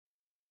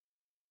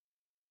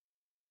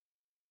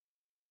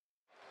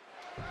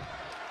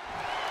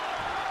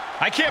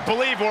I can't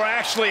believe we're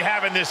actually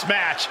having this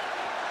match.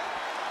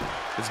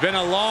 It's been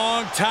a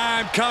long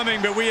time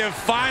coming, but we have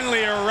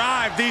finally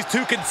arrived. These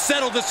two can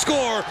settle the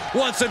score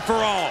once and for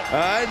all.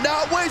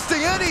 Not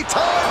wasting any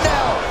time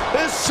now.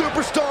 This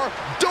superstar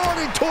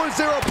darting towards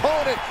their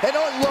opponent and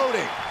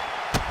unloading.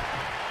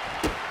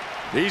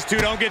 These two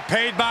don't get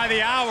paid by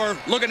the hour,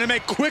 looking to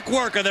make quick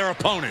work of their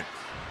opponent.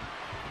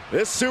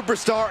 This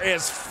superstar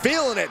is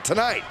feeling it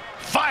tonight.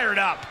 Fired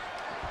up.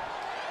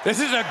 This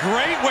is a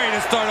great way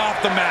to start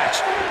off the match.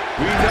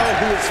 We know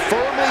who is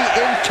firmly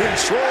in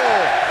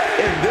control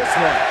in this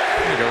one.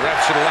 I think a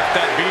ref should have let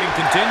that beating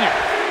continue.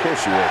 Of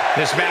course you would.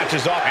 This match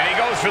is off, and he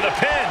goes for the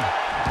pin.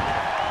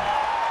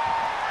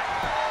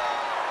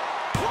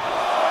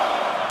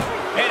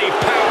 And he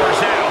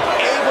powers out.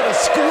 Able to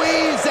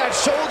squeeze that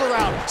shoulder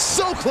out.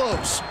 So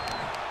close.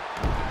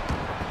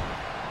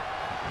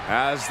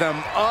 Has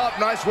them up.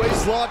 Nice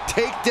waistlock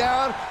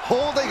takedown.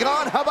 Holding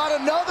on. How about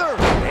another?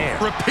 Man.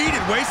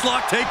 Repeated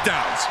waistlock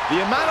takedowns.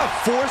 The amount of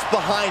force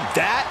behind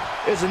that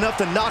is enough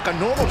to knock a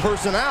normal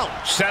person out.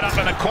 Set up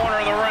in the corner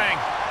of the ring.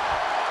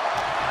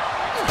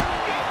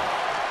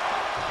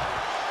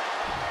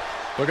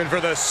 Looking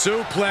for the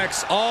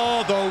suplex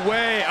all the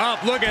way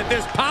up. Look at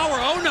this power.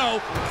 Oh,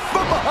 no.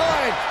 From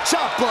behind.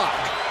 Chop block.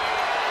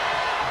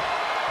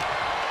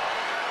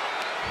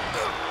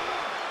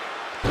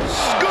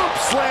 Scoop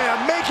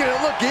slam. Making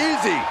it look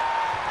easy.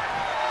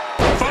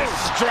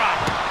 Fist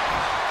drop.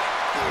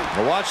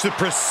 Now watch the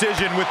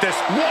precision with this.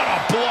 What a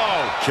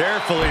blow.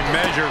 Carefully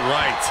measured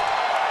right.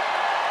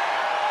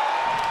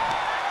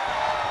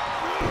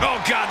 Oh,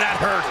 God, that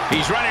hurt.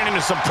 He's running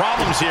into some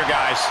problems here,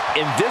 guys.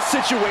 In this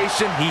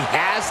situation, he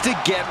has to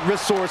get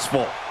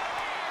resourceful.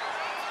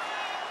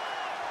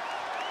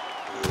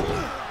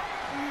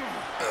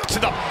 To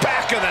the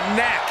back of the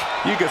neck.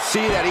 You can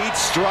see that each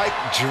strike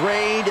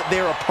drained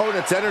their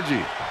opponent's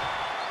energy.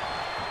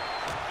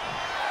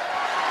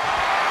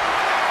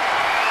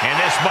 And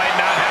this might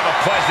not have a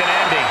pleasant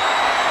ending.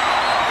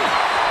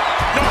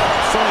 No,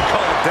 someone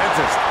call a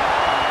dentist.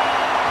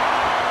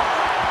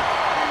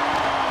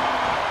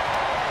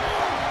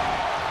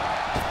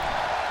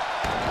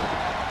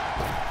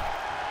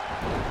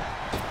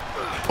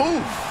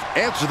 Oof,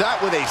 answer that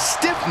with a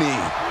stiff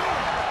knee.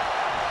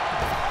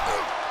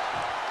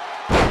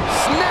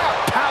 Snap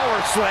power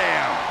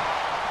slam.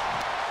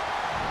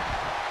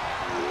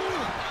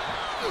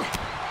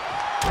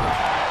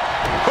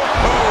 Oh,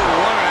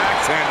 what an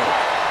axe handle.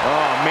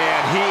 Oh,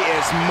 man, he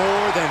is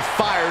more than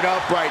fired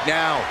up right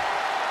now.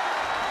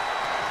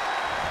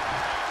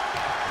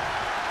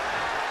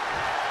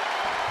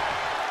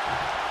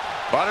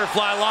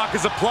 Butterfly lock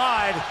is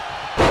applied.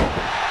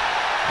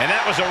 And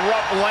that was a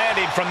rough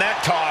landing from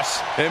that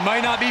toss. It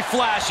might not be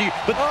flashy,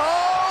 but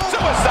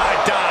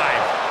Suicide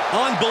dive.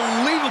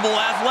 unbelievable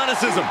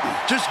athleticism.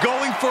 Just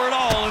going for it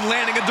all and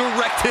landing a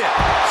direct hit.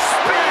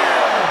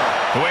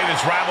 The way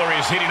this rivalry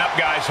is heating up,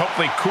 guys,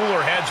 hopefully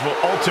cooler heads will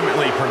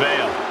ultimately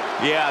prevail.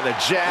 Yeah, the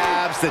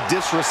jabs, the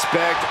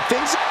disrespect,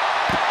 things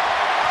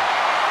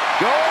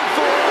going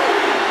for it,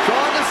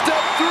 trying to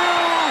step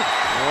through.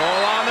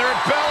 Roll on their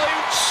belly.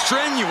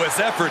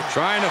 Strenuous effort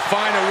trying to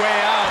find a way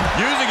out,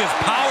 using his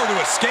power to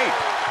escape.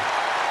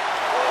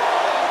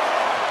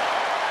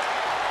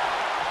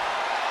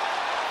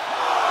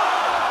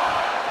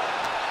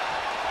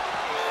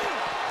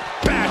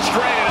 Bash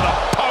straight into the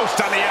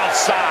post on the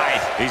outside.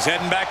 He's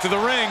heading back to the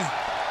ring.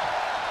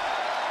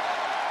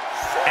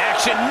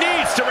 Action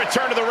needs to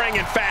return to the ring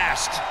and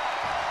fast.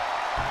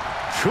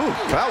 Phew,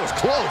 that was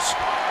close.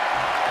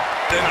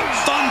 And a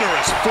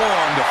thunderous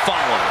forearm to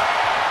follow.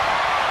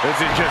 This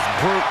is just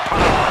brute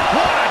power.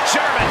 What a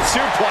German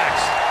suplex.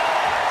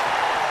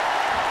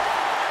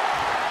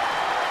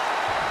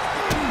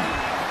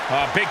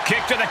 A big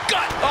kick to the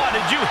gut. Oh,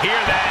 did you hear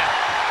that?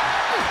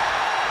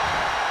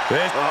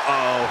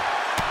 Uh-oh.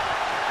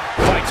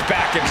 Fights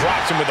back and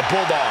drops him with a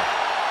bulldog.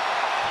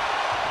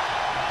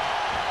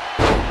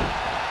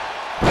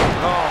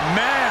 Oh,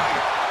 man.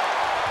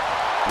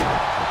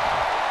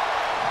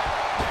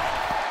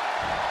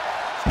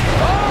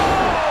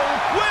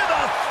 Oh, with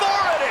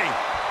authority.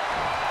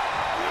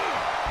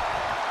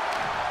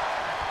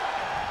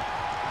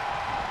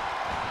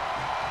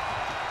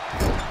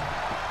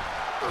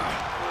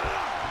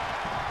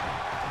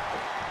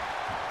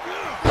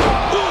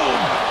 Ooh,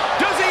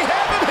 does he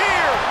have him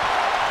here?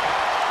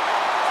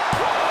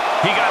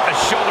 He got the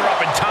shoulder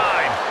up in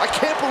time. I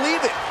can't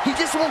believe it. He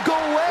just won't go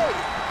away.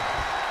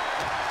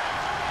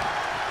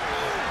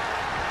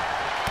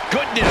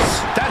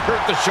 Goodness, that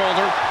hurt the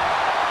shoulder.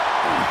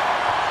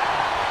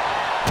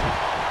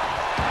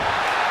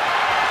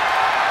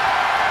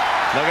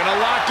 Looking to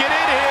lock it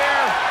in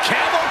here.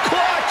 Camel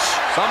clutch.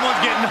 Someone's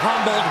getting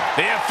humbled.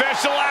 The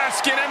official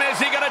asking him,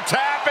 is he going to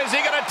tap? Is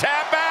he going to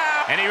tap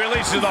out? And he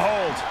releases the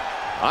hold.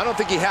 I don't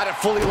think he had it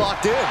fully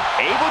locked in.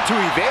 Able to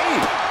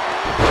evade.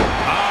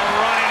 A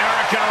running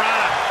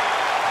hurricanrana.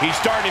 He's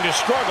starting to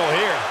struggle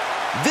here.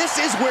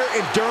 This is where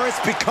endurance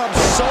becomes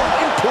so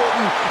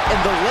important in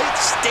the late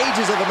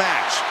stages of the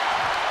match.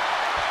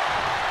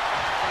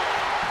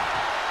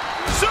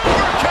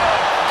 Super kick!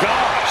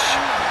 Gosh!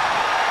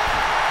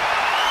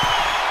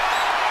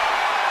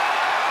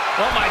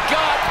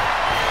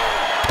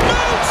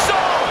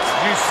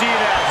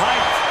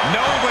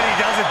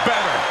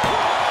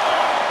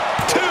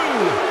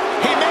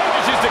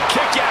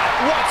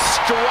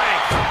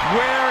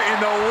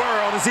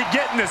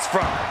 this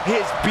from?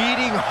 His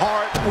beating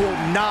heart will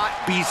not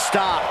be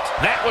stopped.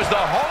 That was the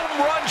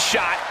home run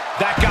shot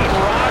that got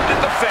robbed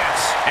at the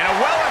fence. And a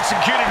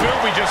well-executed move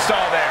we just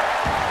saw there.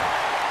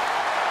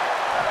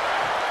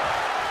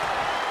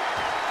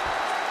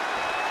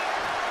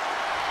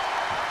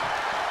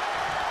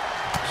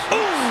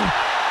 Ooh.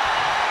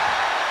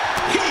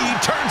 He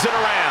turns it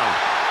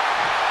around.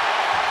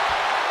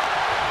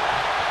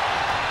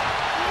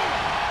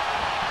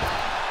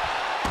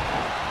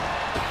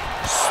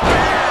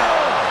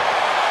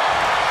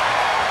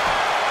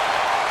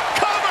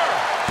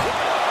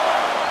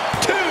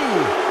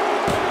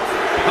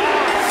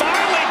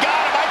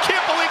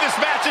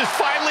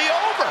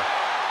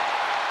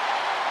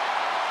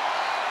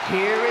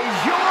 Here is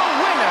your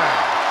winner,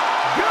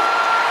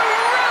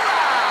 Gorilla!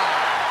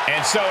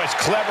 And so it's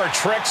clever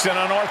tricks and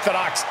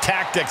unorthodox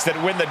tactics that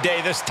win the day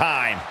this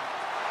time.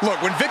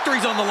 Look, when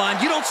victory's on the line,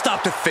 you don't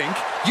stop to think.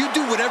 You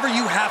do whatever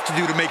you have to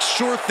do to make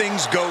sure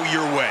things go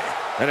your way.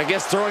 And I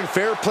guess throwing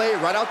fair play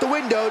right out the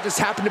window just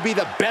happened to be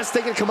the best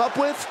they could come up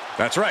with?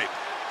 That's right.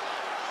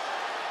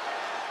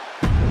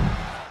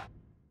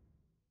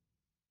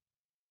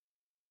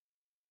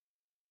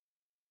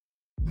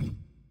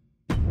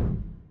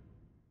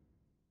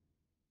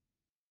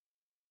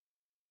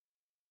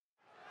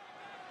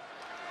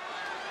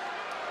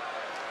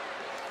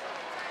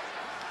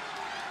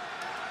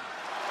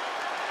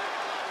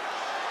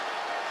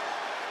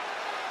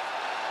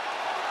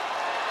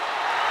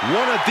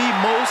 One of the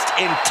most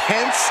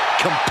intense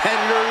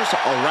competitors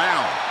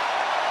around.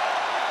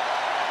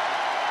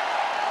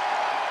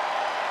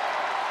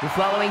 The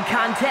following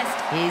contest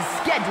is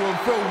scheduled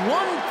for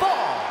one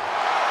fall.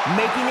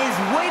 Making his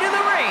way to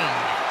the ring,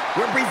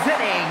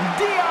 representing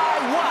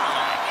DIY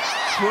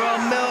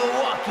from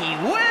Milwaukee,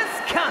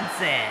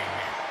 Wisconsin.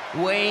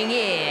 Weighing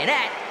in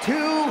at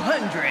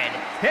 201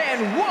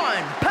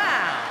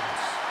 pounds,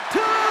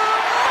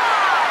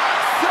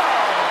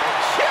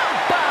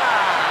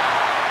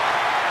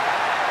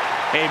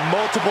 a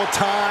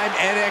multiple-time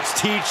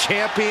NXT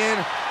champion,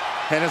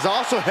 and has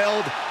also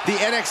held the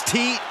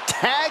NXT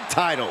tag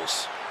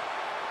titles.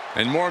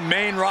 And more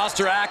main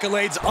roster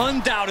accolades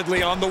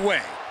undoubtedly on the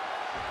way.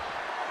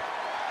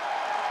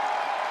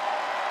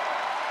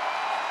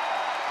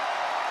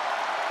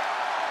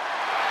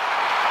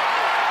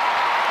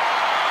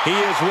 He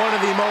is one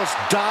of the most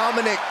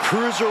dominant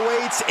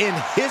cruiserweights in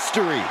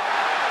history.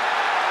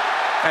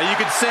 You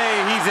could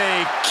say he's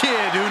a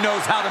kid who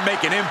knows how to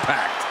make an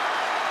impact.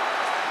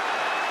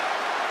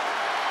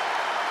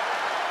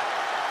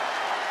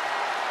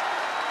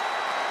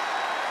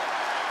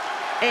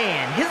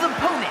 And his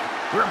opponent,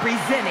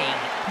 representing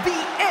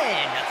the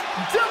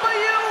NWO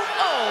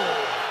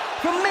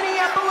from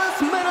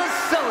Minneapolis,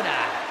 Minnesota,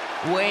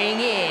 weighing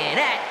in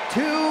at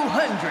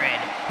 212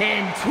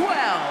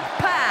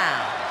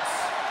 pounds,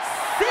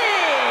 6.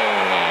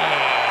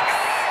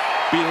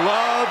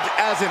 Beloved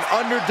as an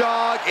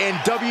underdog in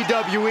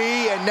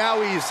WWE, and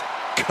now he's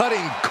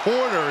cutting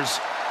corners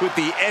with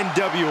the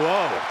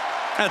NWO.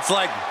 That's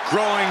like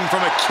growing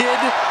from a kid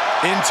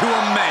into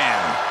a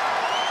man.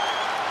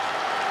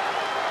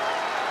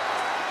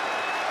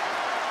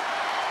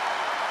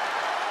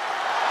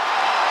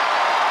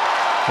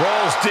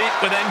 Rolls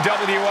deep with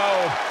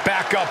NWO.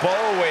 Backup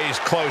always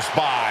close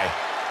by.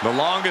 The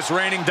longest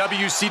reigning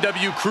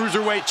WCW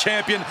Cruiserweight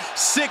Champion,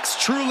 6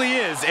 truly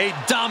is a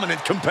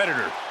dominant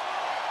competitor.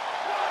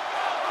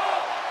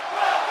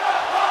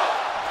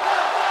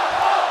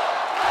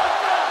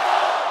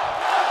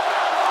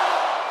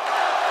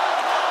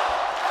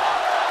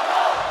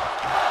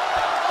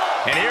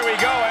 And here we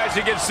go. As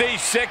you can see,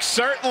 6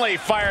 certainly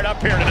fired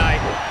up here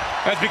tonight.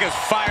 That's because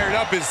fired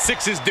up is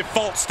 6's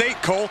default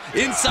state, Cole.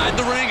 Inside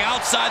the ring,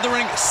 outside the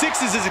ring,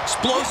 6 is as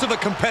explosive a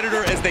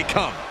competitor as they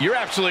come. You're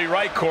absolutely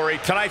right, Corey.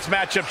 Tonight's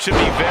matchup should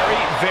be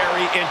very,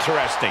 very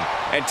interesting.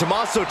 And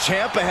Tommaso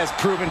Ciampa has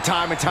proven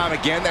time and time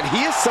again that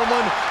he is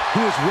someone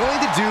who is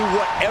willing to do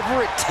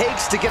whatever it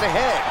takes to get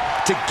ahead,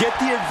 to get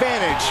the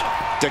advantage,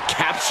 to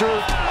capture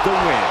the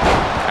win.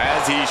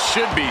 As he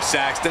should be,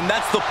 Saxton.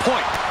 That's the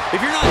point.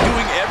 If you're not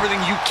doing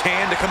everything you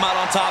can to come out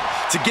on top,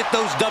 to get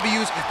those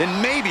W's,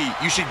 then maybe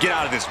you should get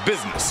out of this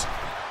business.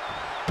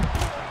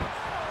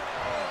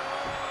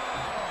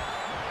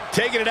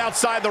 Taking it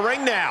outside the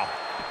ring now.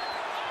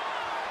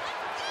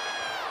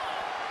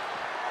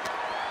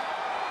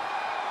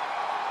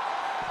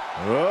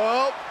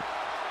 Oh.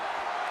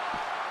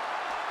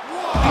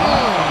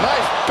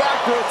 Nice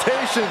back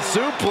rotation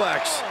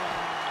suplex.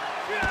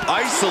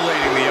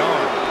 Isolating the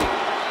arm.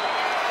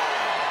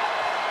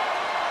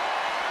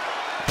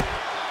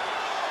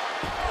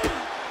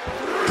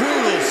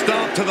 Brutal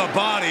stomp to the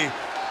body.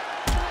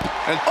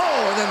 And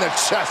then the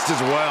chest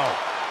as well.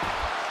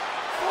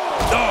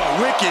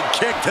 Oh, wicked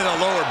kick to the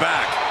lower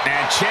back.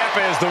 And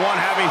Ciampa is the one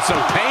having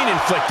some pain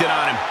inflicted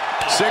on him.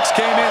 6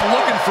 came in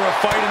looking for a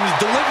fight and is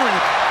delivering.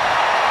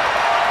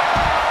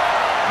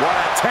 What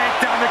a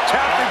takedown to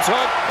Captain's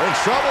hook. In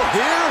trouble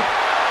here.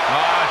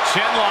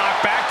 Chin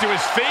lock, back to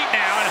his feet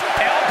now, and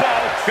elbow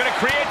gonna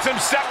create some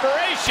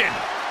separation.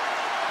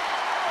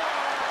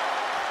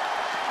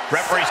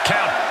 Referee's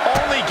count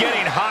only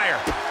getting higher.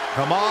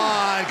 Come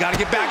on, gotta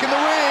get back in the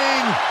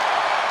ring.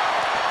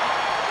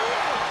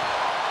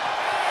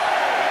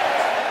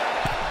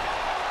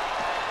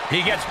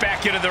 He gets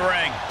back into the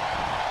ring.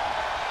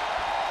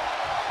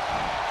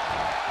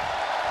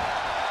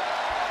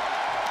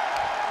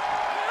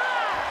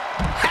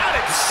 Had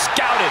it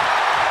scouted.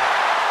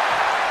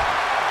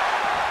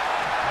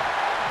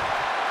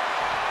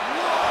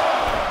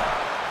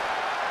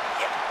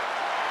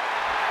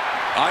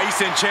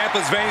 Ice in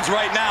Ciampa's veins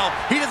right now.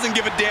 He doesn't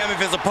give a damn if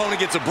his opponent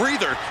gets a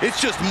breather. It's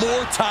just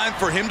more time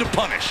for him to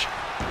punish.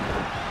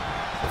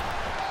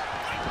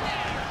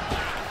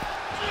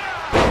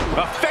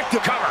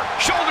 Effective cover.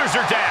 Shoulders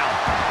are down.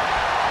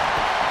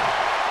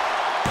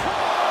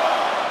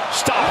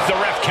 Stops the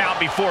ref count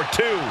before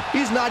 2.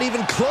 He's not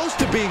even close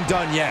to being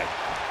done yet.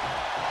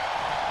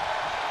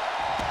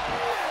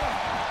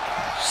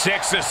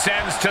 6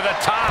 ascends to the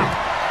top.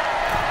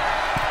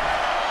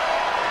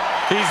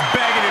 He's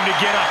begging him to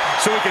get up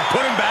so he can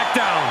put him back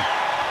down.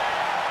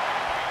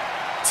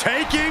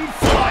 Taking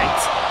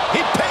flight.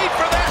 He paid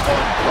for that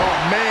one. Oh,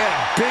 man,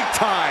 big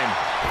time.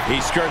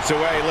 He skirts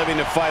away, living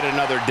to fight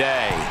another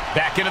day.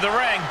 Back into the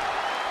ring.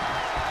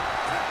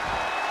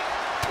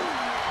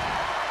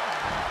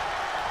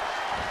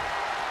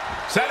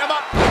 Set him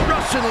up.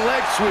 Russian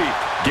leg sweep.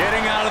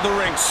 Getting out of the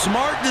ring.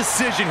 Smart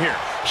decision here.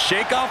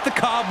 Shake off the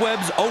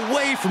cobwebs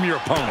away from your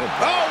opponent.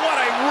 Oh, what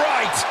a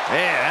right!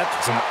 Man,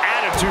 that's some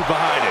attitude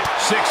behind it.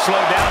 6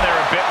 slowed down there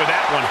a bit with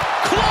that one.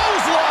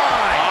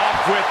 Clothesline!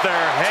 Off with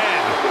their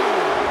head.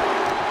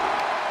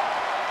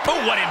 Oh,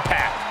 what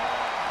impact.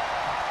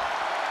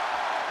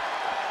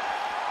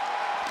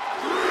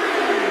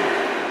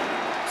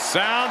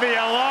 Sound the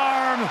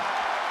alarm.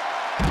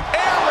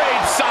 Air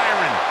raid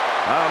siren.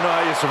 I don't know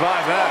how you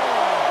survive that.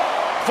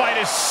 Fight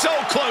is so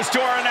close to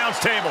our announce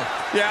table.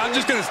 Yeah, I'm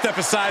just going to step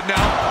aside now.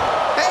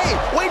 Hey,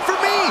 wait for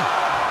me.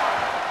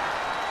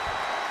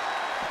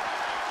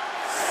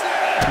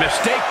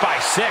 Mistake by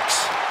 6.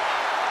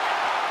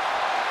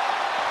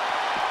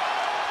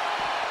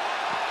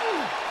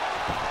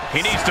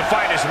 He needs to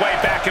fight his way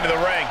back into the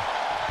ring.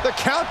 The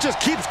count just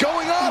keeps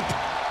going up.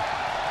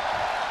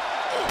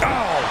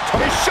 Oh,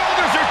 his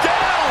shoulders are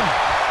down.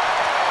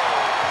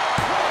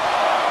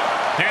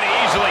 And he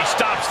easily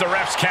stops the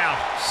ref's count.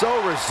 So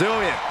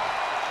resilient.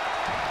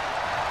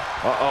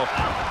 Uh-oh.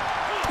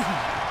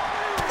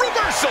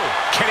 Reversal.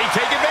 Can he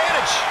take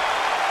advantage?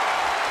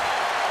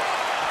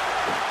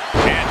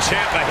 And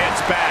Ciampa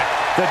hits back.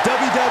 The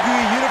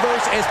WWE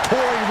Universe is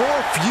pouring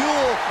more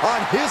fuel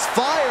on his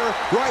fire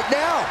right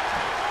now.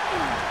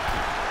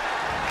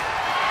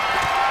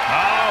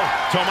 Oh,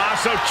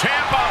 Tommaso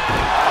Ciampa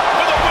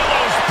with a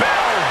Willow's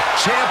bell.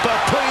 Ciampa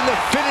putting the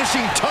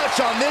finishing touch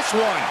on this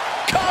one.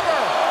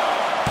 Cover!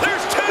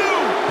 There's 2.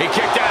 He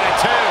kicked out at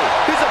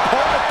 2. His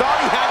opponent thought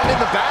he had it in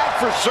the bag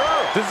for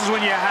sure. This is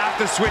when you have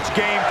to switch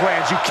game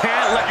plans. You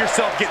can't let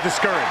yourself get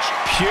discouraged.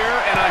 Pure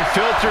and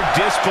unfiltered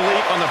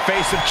disbelief on the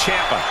face of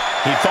Ciampa.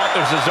 He thought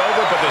this was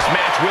over, but this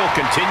match will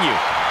continue.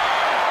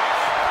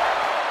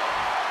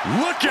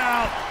 Look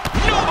out!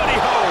 Nobody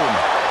home.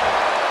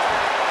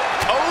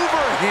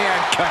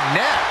 Overhand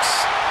connects.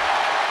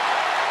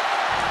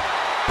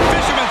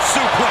 Fisherman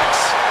suplex.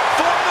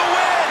 For the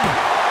win.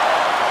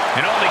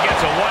 And only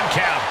gets a 1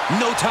 count.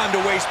 No time to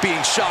waste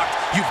being shocked.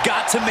 You've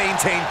got to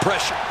maintain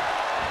pressure.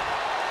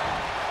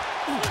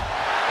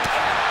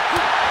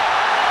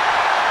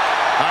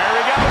 Here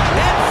we go.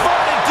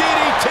 Inverted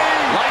DDT.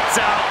 Lights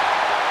out.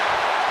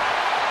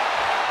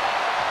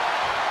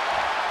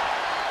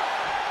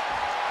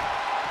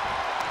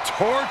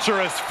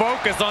 Torturous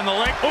focus on the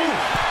leg. Ooh!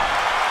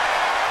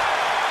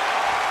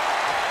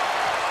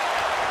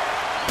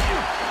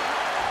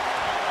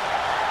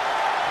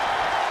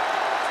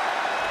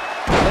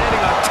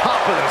 Landing on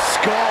top of the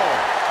skull.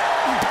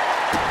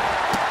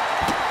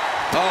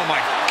 Oh,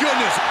 my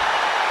goodness.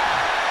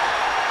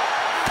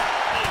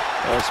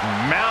 Just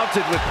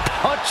mounted with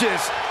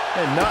punches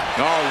and not...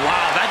 Oh,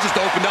 wow. That just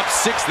opened up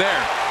 6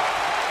 there.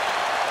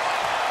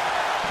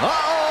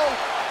 Uh-oh!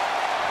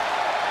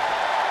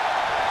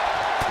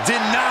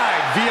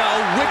 Denied via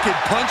a wicked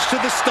punch to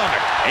the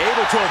stomach.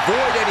 Able to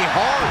avoid any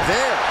harm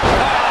there.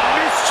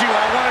 I missed you.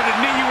 I wanted to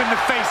knee you in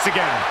the face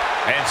again.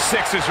 And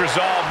 6's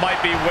resolve might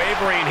be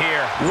wavering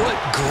here. What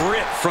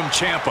grit from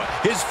Ciampa.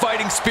 His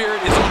fighting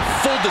spirit is on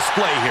full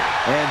display here.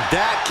 And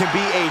that can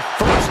be a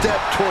first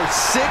step towards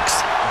 6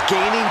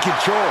 gaining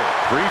control.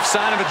 Brief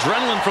sign of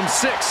adrenaline from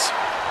 6.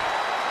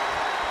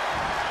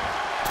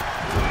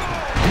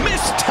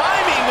 Missed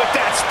timing with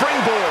that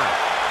springboard.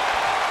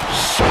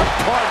 Sharp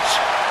punch.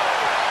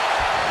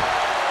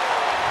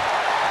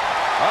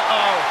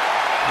 Uh-oh.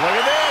 Look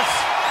at this.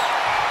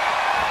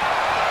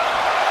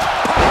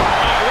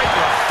 Right to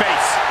the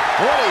face.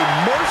 What a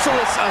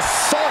merciless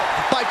assault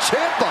by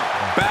Ciampa.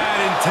 Bad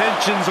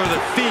intentions are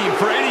the theme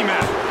for any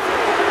match.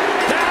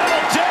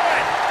 That'll do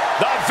it.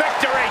 The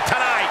victory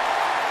tonight.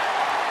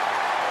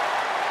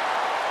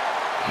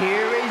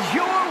 Here is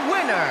your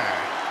winner,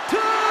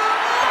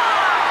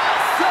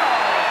 Tommaso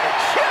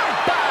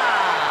Ciampa!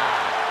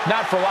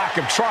 Not for lack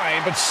of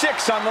trying, but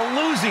 6 on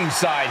the losing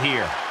side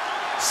here.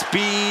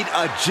 Speed,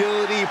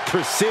 agility,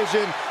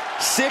 precision.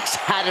 6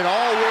 had it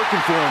all working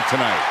for him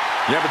tonight.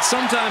 Yeah, but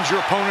sometimes your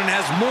opponent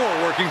has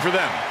more working for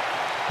them.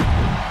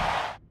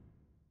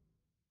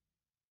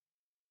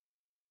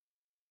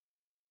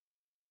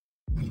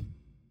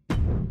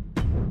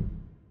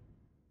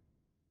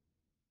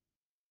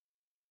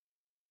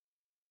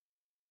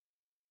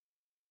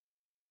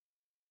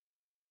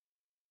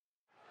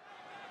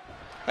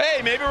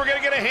 Hey, maybe we're going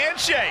to get a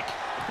handshake.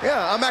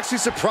 Yeah, I'm actually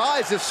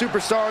surprised this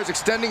superstar is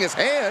extending his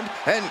hand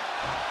and...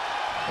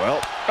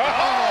 Well...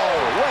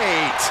 Oh,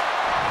 wait!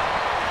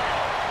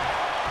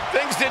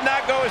 Things did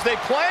not go as they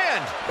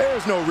planned.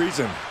 There's no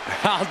reason.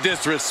 How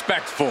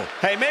disrespectful.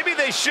 Hey, maybe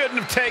they shouldn't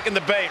have taken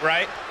the bait,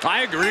 right?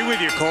 I agree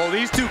with you, Cole.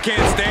 These two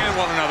can't stand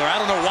one another. I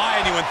don't know why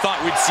anyone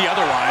thought we'd see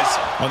otherwise.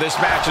 Well, this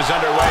match is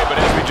underway, but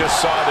as we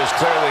just saw, there's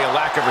clearly a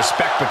lack of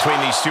respect between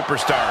these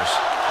superstars.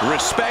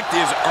 Respect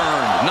is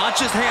earned, not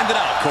just handed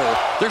out, Cole.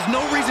 There's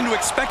no reason to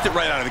expect it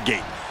right out of the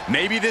gate.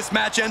 Maybe this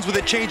match ends with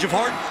a change of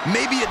heart,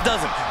 maybe it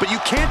doesn't. But you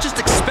can't just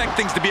expect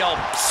things to be all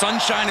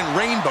sunshine and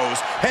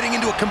rainbows heading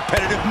into a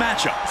competitive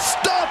matchup.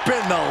 Stop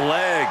in the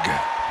leg.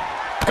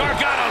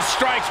 Gargano's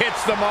strike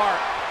hits the mark.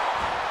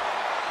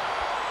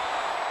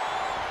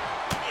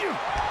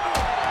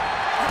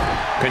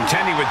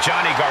 Contending with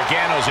Johnny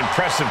Gargano's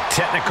impressive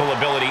technical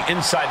ability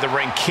inside the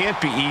ring can't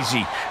be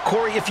easy.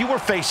 Corey, if you were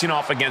facing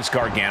off against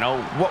Gargano,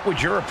 what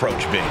would your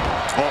approach be?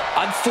 Well,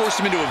 I'd force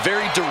him into a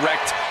very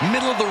direct,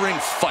 middle-of-the-ring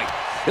fight.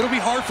 It'll be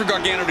hard for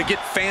Gargano to get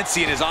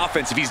fancy in his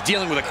offense if he's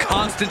dealing with a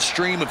constant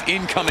stream of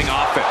incoming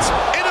offense.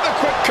 Into the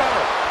quick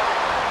cover.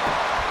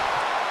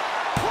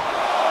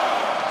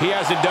 He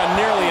hasn't done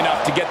nearly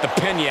enough to get the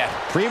pin yet.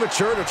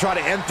 Premature to try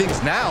to end things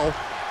now.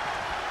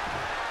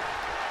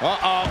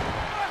 Uh-oh.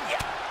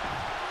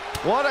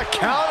 What a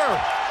counter!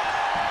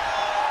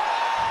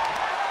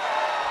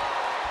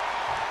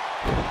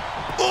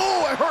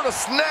 Oh, I heard a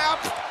snap!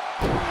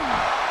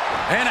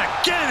 And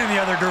again in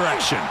the other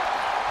direction.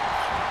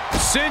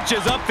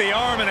 Cinches up the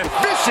arm and a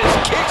Vicious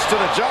kicks to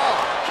the jaw.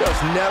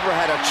 Just never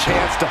had a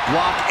chance to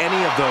block any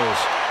of those.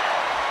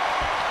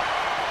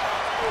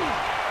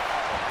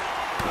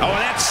 Oh,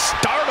 and that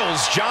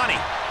startles Johnny.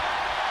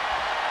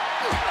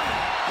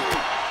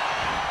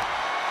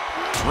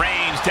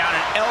 Rains down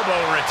an elbow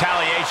in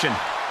retaliation.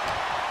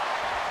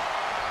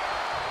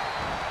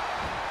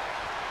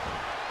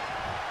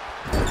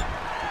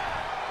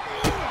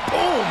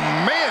 Oh,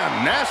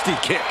 man, nasty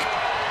kick.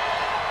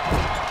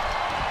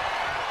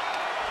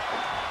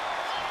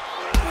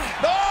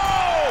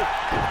 No!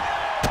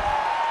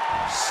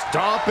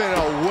 Stomping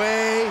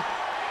away,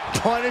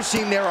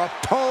 punishing their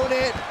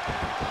opponent.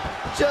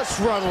 Just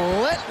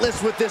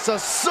relentless with this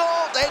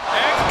assault and...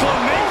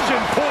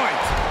 exclamation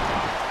point!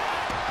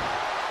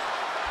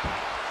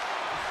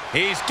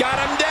 He's got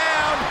him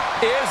down.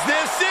 Is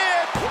this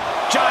it?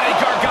 Johnny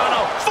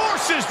Gargano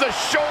forces the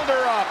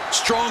shoulder up.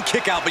 Strong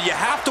kick out, but you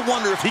have to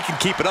wonder if he can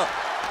keep it up.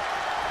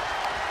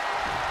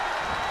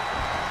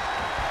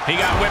 He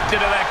got whipped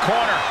into that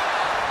corner.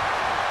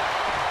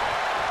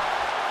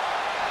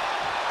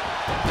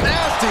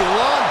 Nasty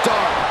long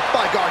dart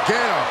by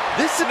Gargano.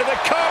 Listen to the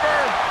cover.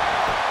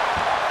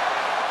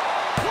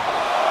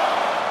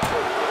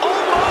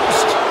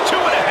 Almost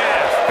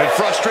 2.5. And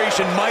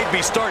frustration might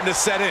be starting to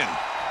set in.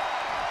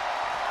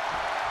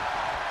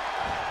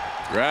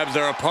 Grabs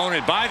their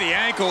opponent by the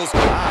ankles. Oh,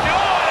 an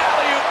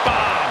alley-oop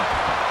bomb.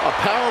 A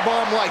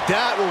powerbomb like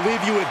that will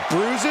leave you with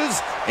bruises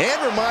and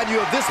remind you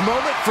of this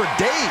moment for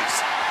days.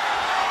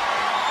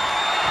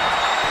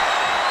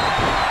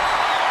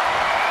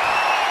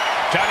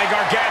 Johnny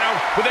Gargano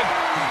with a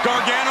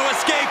Gargano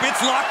escape.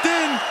 It's locked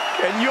in.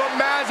 Can you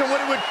imagine what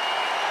it would...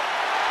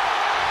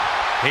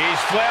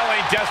 He's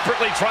flailing,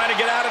 desperately trying to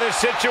get out of this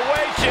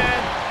situation.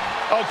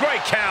 Oh,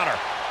 great counter.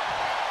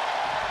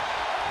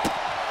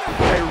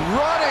 A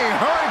running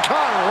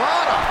Hurricane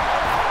Rana.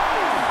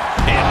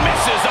 And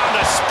misses on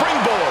the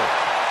springboard.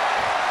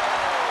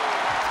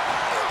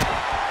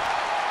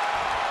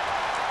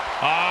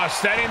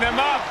 Setting them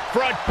up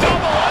for a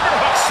double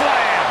underhook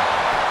slam.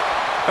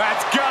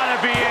 That's gotta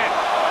be it.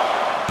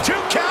 2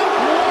 count.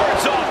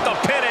 Wards off the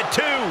pin at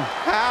 2.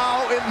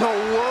 How in the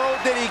world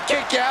did he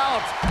kick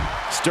out?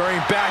 Stirring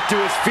back to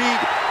his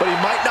feet, but he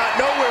might not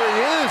know where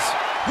he is.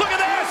 Look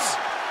at this.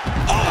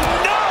 Oh,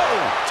 no.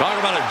 Talk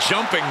about a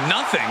jumping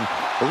nothing.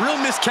 A real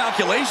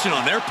miscalculation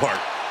on their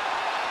part.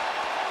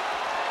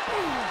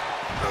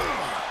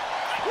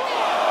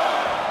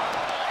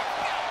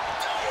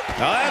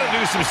 Now that'll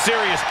do some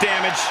serious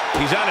damage.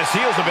 He's on his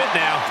heels a bit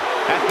now.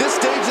 At this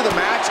stage of the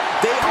match,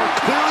 they are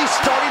clearly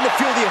starting to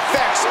feel the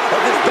effects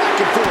of this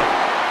back and forth.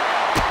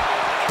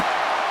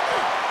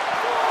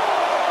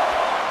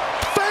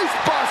 Face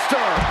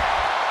buster!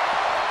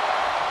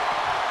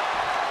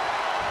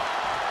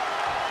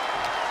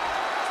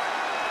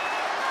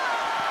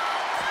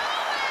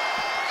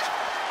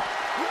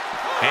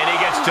 And he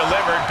gets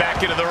delivered back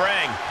into the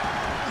ring.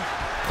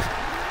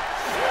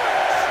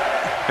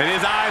 And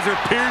his eyes are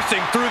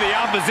piercing through the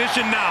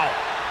opposition now.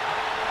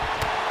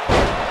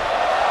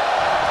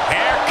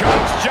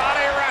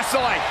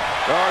 looks like.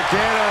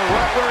 Gargano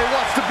right where he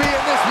wants to be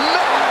in this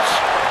match.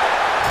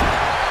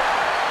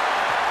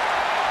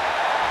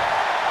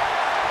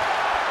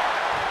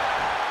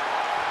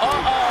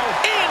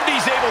 And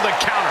he's able to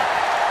counter.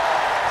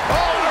 Oh,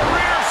 the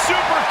rear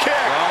super kick.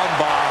 From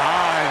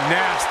behind,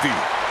 nasty.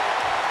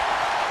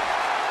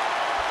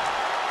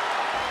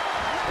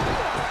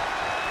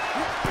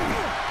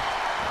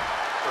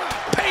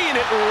 Paying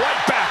it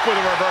right back with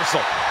a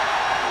reversal.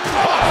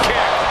 Hot kick.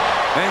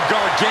 And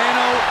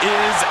Gargano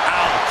is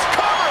out.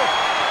 Cover.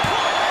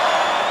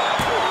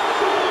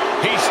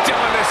 He's still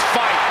in this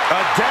fight. A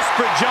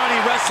desperate Johnny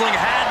Wrestling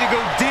had to go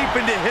deep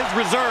into his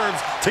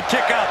reserves to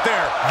kick out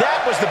there.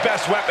 That was the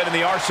best weapon in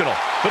the arsenal,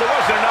 but it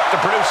wasn't enough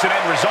to produce an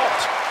end result.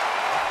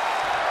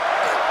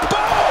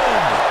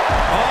 Boom!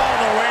 All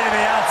the way to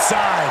the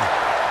outside.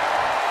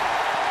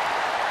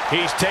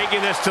 He's taking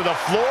this to the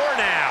floor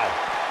now.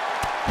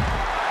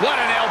 What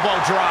an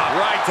elbow drop.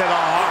 Right to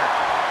the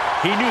heart.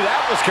 He knew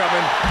that was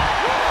coming.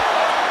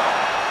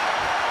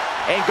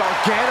 And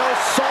Gargano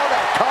saw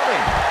that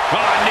coming.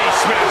 Oh, knee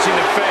smash in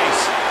the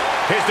face.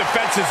 His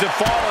defenses have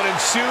fallen, and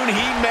soon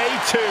he may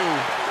too.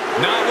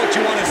 Not what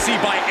you want to see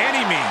by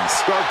any means.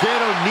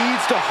 Gargano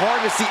needs to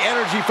harness the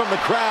energy from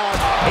the crowd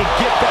and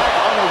get back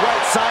on the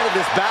right side of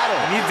this battle.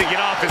 He needs to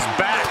get off his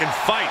back and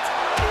fight.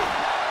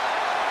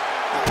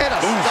 And a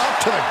stomp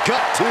to the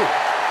gut, too.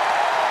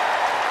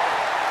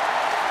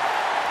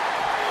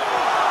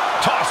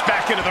 Tossed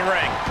back into the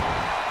ring.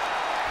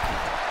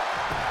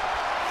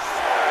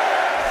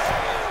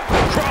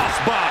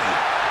 Crossbody.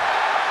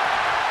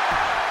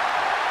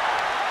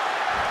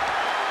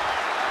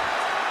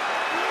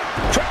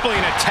 Tripling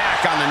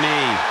attack on the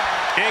knee.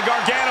 And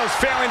Gargano's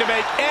failing to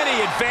make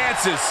any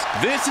advances.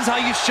 This is how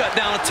you shut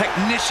down a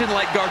technician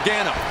like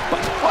Gargano.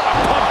 What a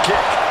pump kick.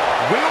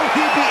 Will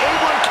he be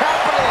able to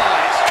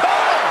capitalize?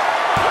 Cover!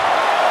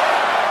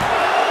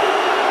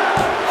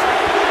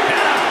 And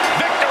a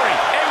victory,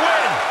 a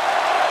win.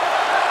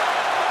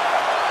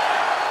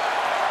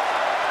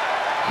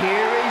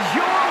 Here is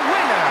your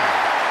winner,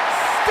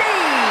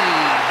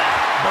 Steve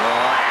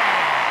Blackman.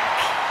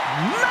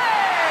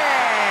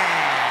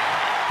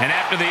 And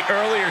after the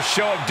earlier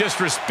show of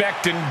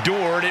disrespect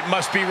endured, it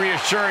must be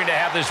reassuring to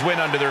have this win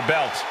under their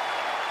belt.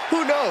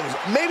 Who knows?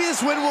 Maybe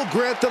this win will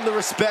grant them the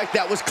respect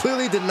that was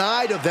clearly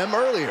denied of them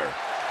earlier.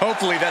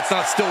 Hopefully that's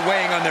not still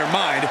weighing on their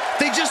mind.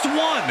 They just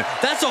won.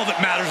 That's all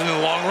that matters in the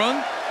long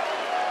run.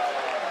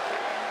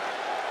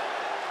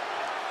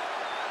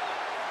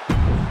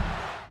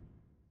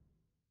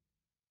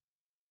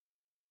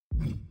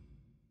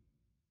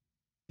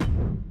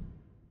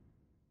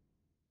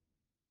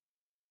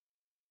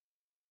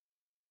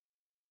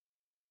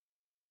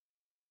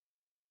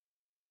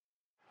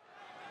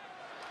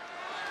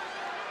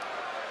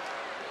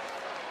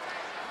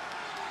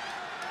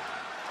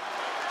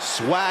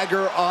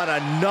 Swagger on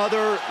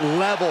another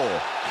level.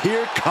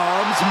 Here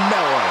comes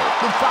Mello.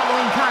 The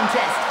following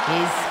contest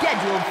is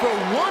scheduled for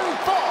one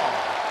fall.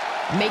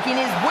 Making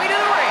his way to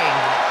the ring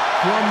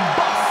from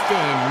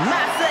Boston,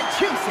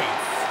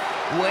 Massachusetts.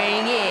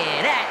 Weighing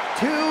in at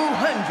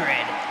 210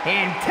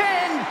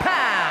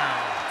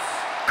 pounds.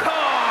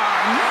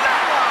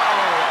 Carmelo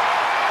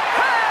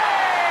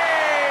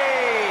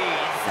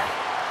Hayes!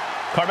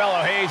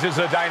 Carmelo Hayes is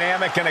a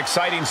dynamic and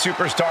exciting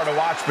superstar to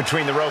watch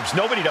between the ropes.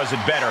 Nobody does it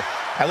better,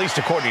 at least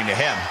according to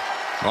him.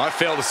 Well, I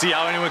fail to see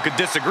how anyone could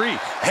disagree.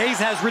 Hayes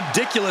has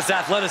ridiculous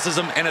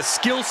athleticism and a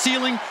skill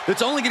ceiling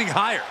that's only getting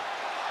higher.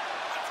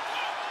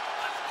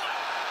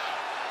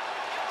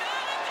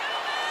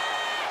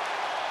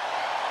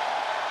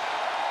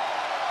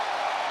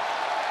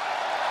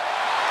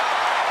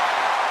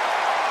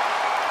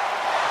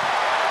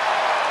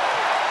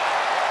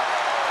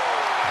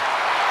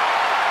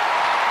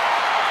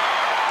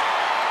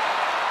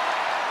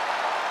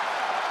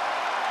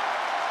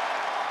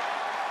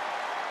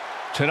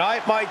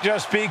 Tonight might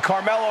just be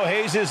Carmelo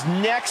Hayes'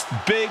 next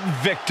big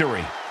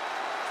victory.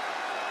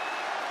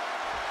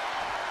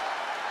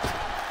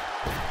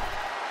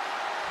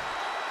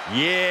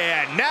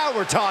 Yeah, now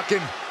we're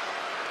talking.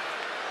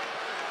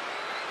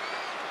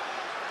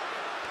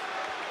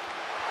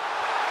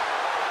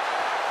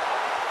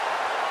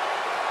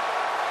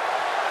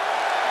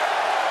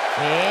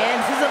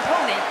 And his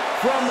opponent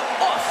from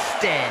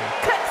Austin,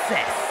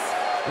 Texas,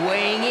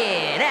 weighing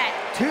in at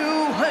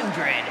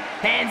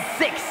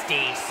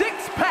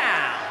 266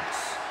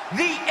 pounds,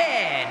 the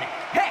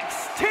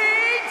NXT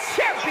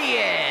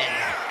Champion,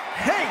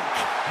 Hank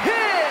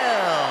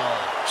Hill.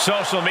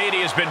 Social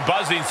media has been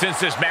buzzing since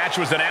this match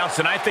was announced,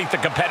 and I think the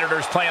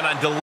competitors plan on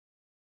delivering.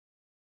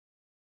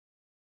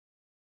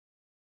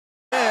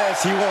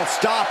 Yes, he won't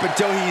stop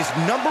until he's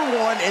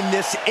 #1 in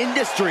this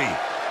industry.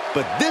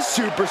 But this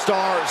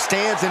superstar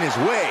stands in his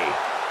way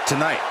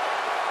tonight.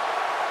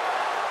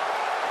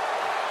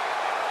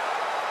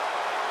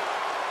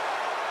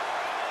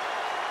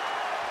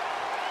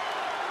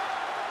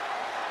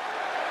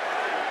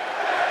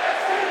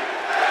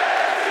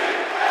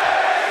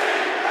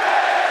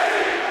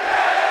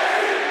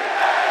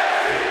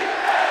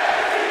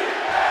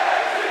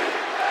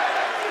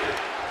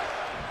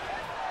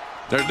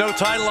 There's no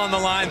title on the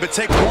line, but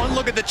take one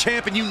look at the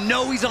champ and you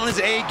know he's on his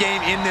A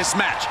game in this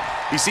match.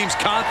 He seems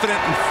confident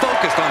and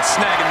focused on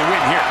snagging the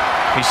win here.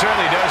 He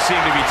certainly does seem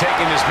to be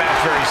taking this match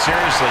very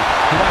seriously.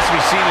 He wants to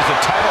be seen as a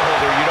title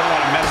holder you don't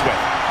want to mess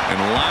with. And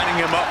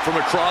lining him up from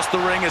across the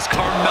ring is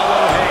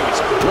Carmelo Hayes,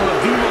 one of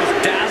the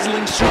most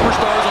dazzling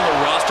superstars on the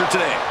roster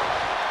today.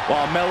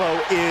 While Melo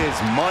is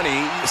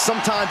money,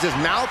 sometimes his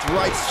mouth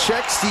writes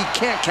checks he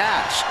can't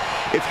cash.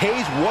 If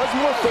Hayes was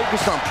more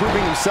focused on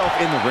proving himself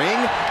in the ring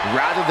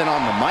rather than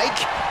on the mic,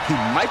 he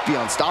might be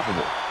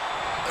unstoppable.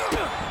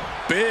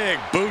 Big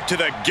boot to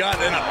the gut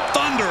and a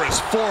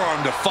thunderous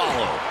forearm to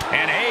follow.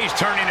 And Hayes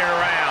turning it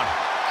around.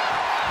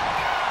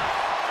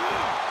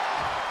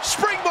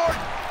 Springboard.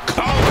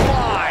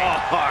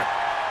 Clothesline.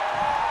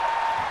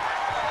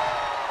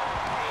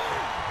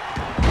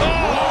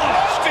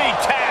 Oh, feet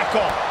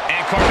tackle.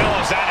 And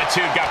Carmelo's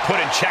attitude got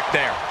put in check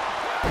there.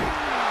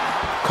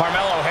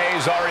 Carmelo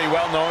Hayes already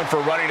well known for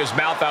running his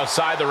mouth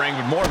outside the ring,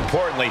 but more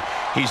importantly,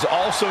 he's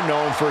also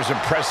known for his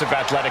impressive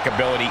athletic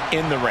ability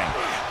in the ring.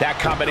 That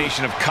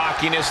combination of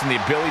cockiness and the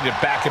ability to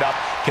back it up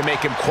can make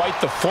him quite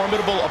the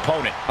formidable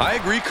opponent. I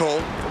agree, Cole.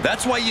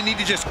 That's why you need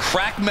to just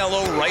crack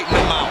Melo right in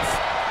the mouth.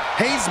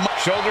 Hayes,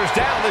 shoulders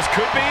down, this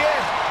could be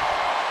it.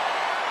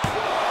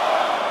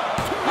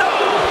 No,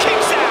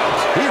 kicks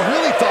out. He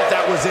really thought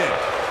that was it.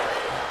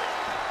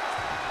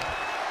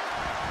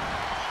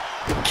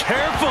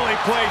 Carefully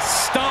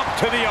placed stomp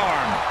to the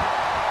arm.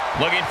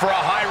 Looking for a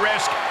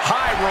high-risk,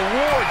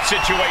 high-reward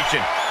situation.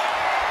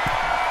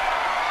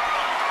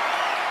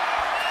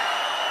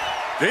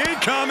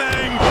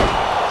 incoming.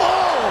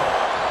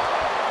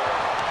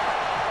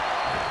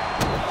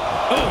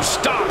 Oh,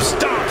 stop,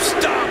 stop,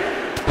 stop.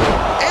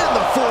 And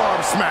the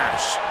forearm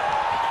smash.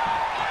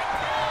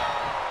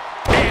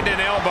 And an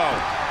elbow.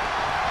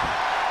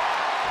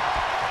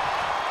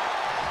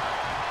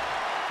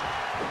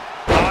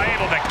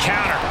 Able to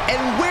counter.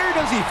 And where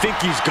does he think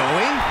he's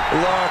going?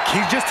 Look,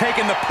 he's just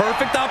taking the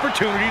perfect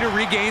opportunity to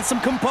regain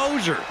some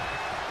composure.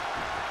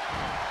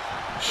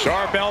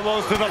 Sharp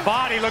elbows to the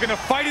body, looking to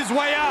fight his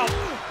way out.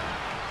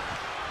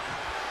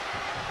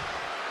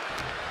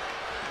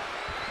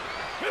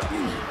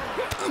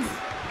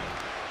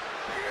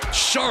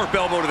 Sharp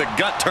elbow to the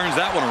gut turns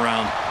that one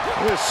around.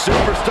 This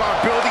superstar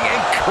building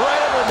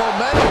incredible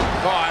momentum.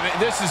 Oh, I mean,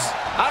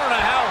 I don't know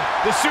how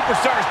the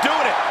superstar's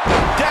doing it.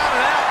 Down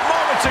and out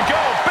moments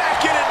ago, back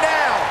in it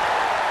now.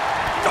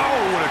 Oh,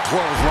 what a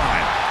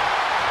clothesline.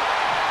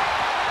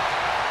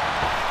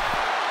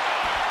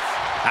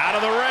 Out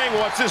of the ring,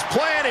 what's his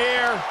plan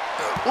here?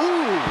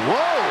 Ooh,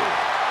 whoa.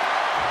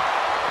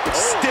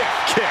 Stiff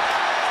kick.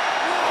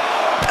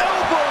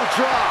 Elbow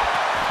drop.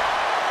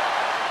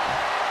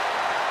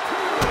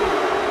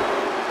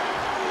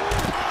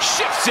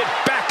 Shifts it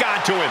back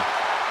onto him.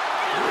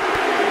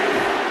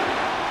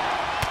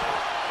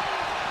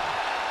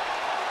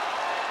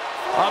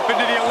 Up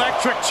into the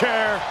electric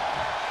chair.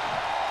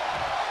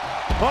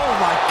 Oh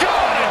my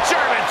God, a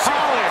German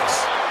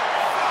suplex.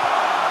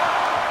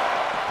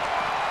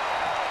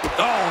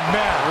 Oh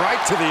man,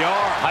 right to the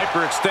arm.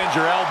 Hyperextend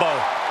your elbow.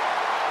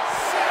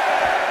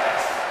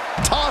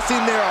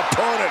 Tossing their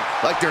opponent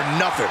like they're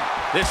nothing.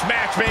 This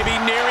match may be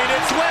nearing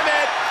its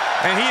limit.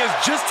 And he has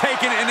just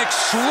taken an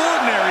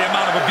extraordinary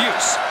amount of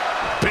abuse.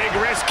 Big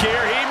risk here.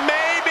 He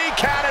may be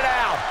counted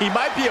out. He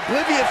might be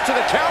oblivious to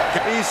the count.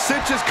 He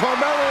cinches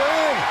Carmelo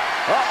in.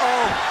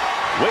 Uh-oh.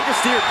 Way to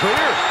steer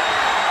clear.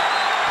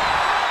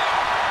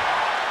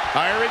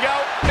 Here we go.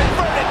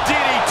 Inverted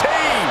DDT.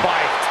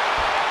 Fight.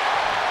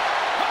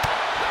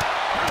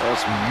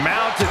 Just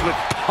mounted with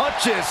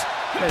punches.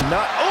 And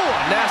not, oh,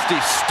 a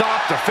nasty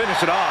stop to finish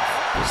it off.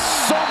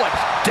 So much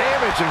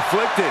damage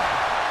inflicted.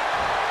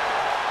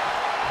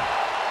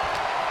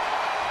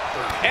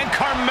 And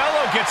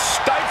Carmelo gets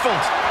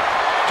stifled.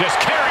 Just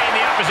carrying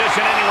the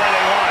opposition anywhere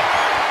they want.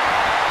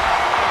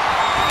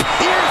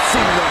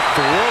 Piercing the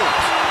throat.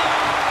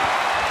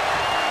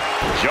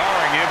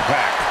 Jarring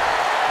impact.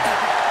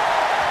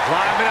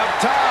 Climbing up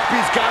top.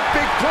 He's got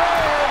big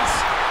plans.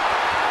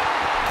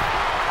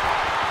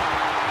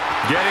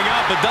 Getting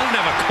up, but doesn't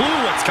have a clue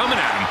what's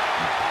coming at him.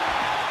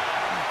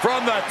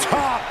 From the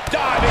top,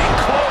 diving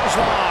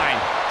clothesline.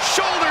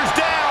 Shoulders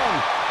down.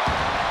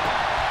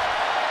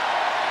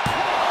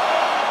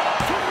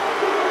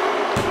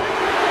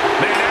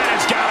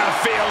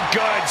 Feel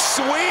good.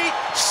 Sweet,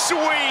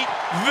 sweet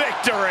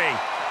victory.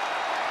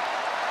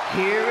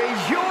 Here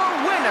is your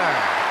winner,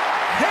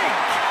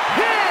 Hank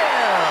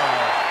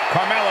Hill.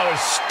 Carmelo is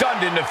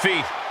stunned in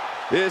defeat.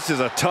 This is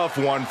a tough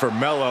one for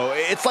Melo.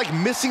 It's like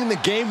missing the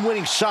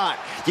game-winning shot.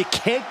 You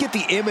can't get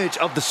the image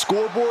of the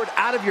scoreboard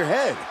out of your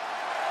head.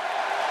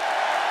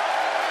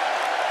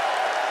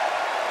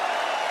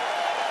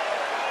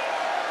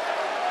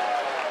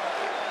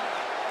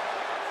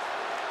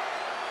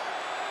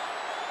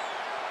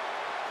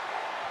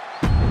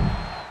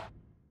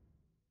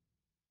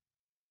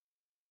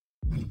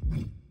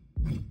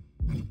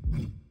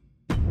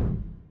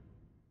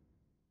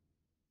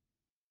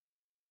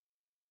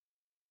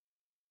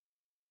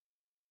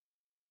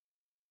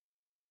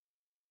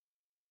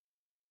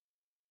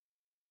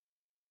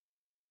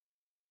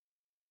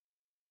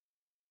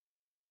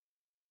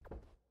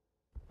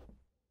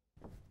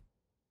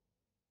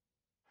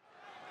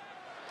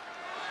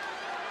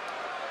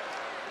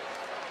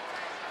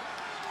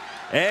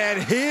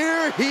 And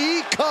here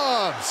he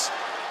comes.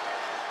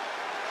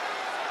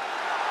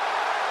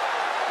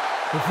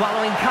 The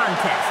following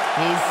contest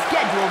is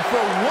scheduled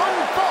for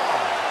one fall.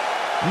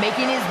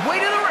 Making his way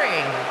to the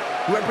ring,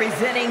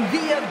 representing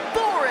the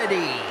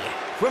Authority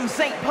from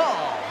St.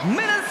 Paul,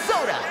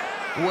 Minnesota,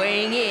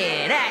 weighing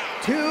in at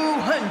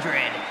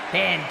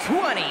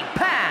 220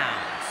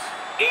 pounds,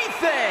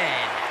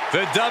 Ethan.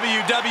 The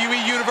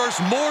WWE Universe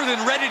more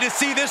than ready to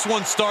see this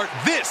one start.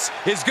 This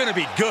is going to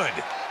be good.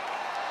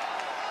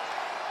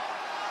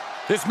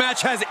 This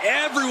match has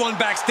everyone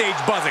backstage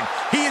buzzing.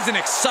 He is an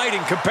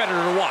exciting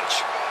competitor to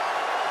watch.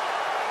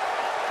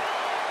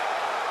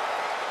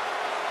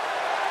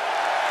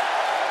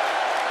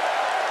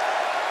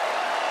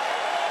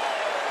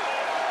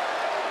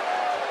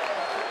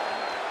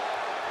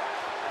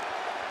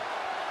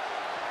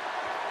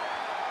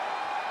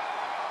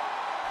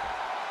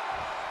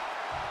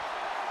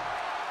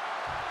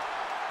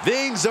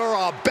 Things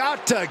are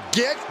about to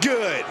get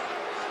good.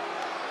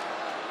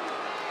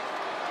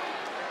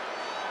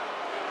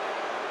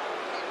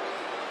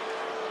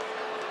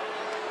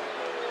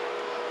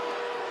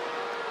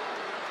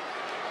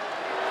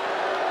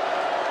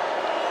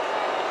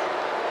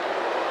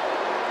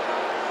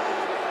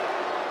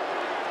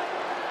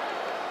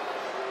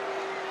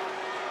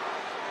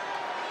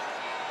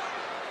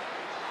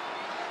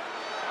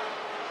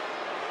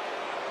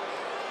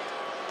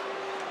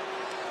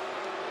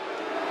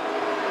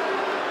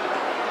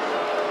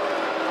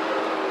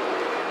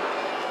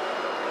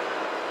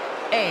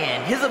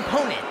 And his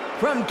opponent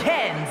from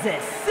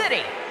Kansas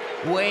City,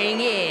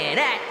 weighing in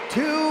at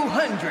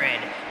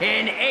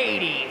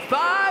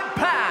 285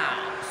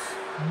 pounds,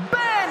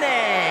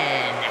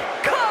 Bannon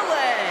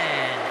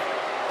Cullen.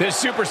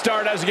 This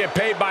superstar doesn't get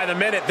paid by the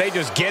minute. They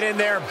just get in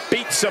there,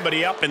 beat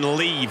somebody up, and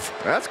leave.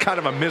 That's kind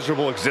of a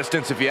miserable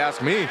existence if you ask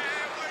me.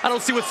 I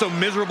don't see what's so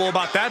miserable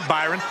about that,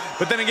 Byron.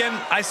 But then again,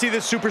 I see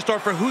this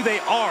superstar for who they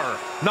are,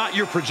 not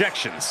your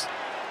projections.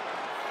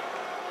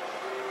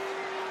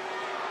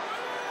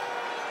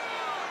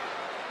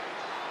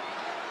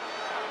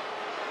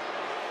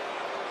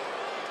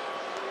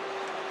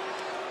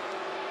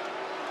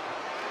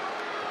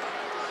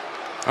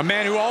 A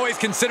man who always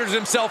considers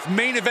himself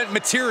main event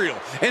material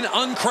and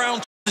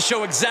uncrowned to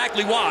show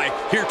exactly why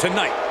here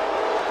tonight.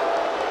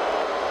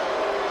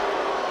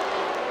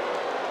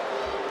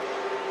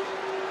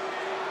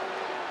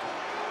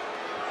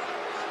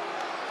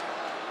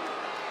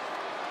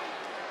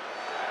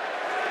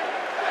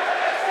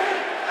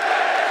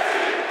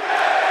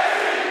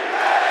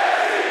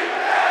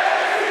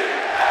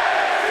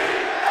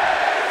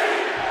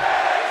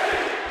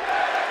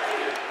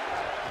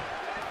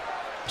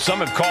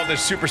 Some have called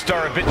this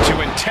superstar a bit too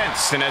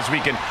intense, and as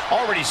we can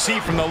already see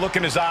from the look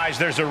in his eyes,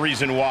 there's a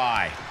reason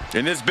why.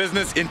 In this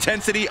business,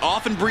 intensity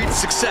often breeds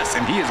success,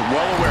 and he is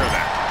well aware of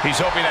that. He's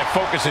hoping that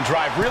focus and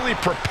drive really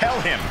propel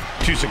him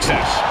to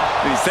success.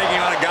 He's taking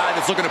on a guy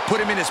that's looking to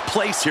put him in his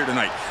place here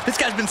tonight. This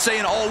guy's been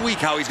saying all week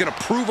how he's going to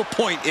prove a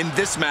point in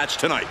this match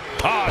tonight.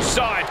 Oh,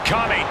 saw it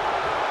coming.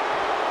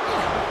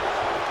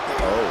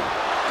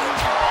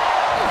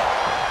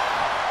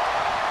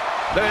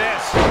 Look at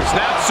this.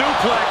 Snap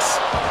suplex.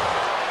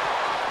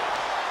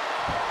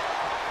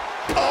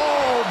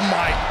 Oh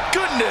my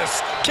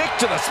goodness! Kick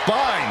to the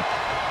spine.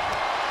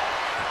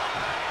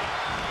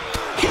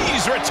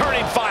 He's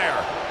returning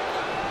fire.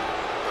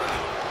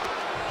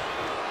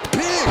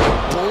 Big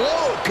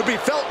blow could be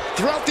felt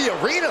throughout the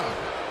arena.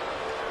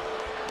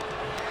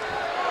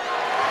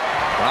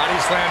 Body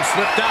slam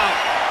slipped out.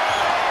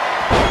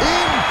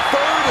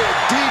 Inverted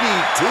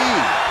DDT.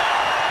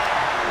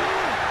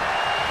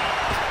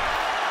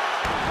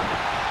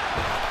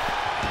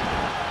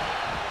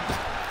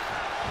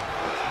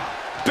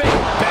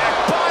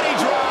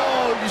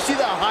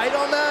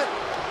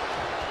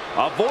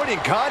 Avoiding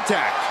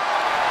contact.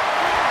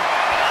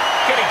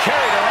 Getting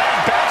carried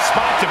around, bad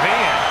spot to be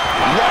in.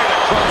 Right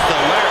across the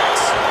larynx.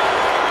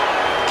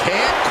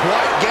 Can't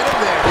quite get him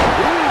there.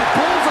 Ooh,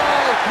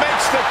 bullseye.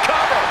 Makes the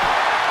cover.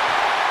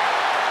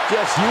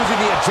 Just using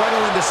the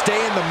adrenaline to stay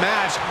in the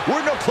match.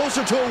 We're no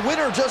closer to a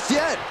winner just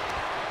yet.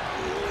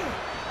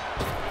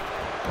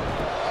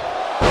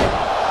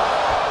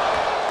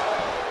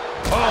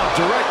 Oh,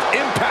 direct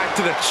impact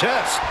to the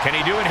chest. Can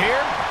he do it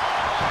here?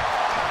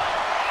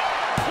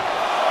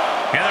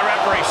 And the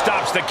referee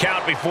stops the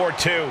count before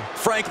 2.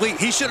 Frankly,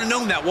 he should have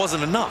known that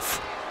wasn't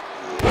enough.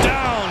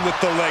 Down with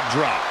the leg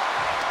drop.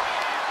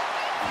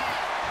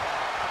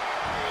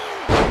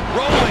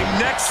 Rolling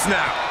neck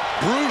snap.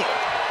 Brutal.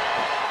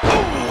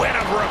 Ooh, and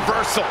a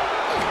reversal.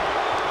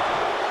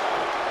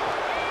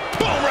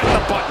 Boom, right in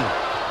the button.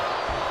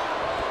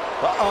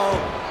 Uh-oh.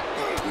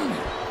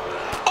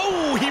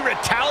 Oh, he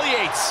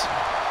retaliates.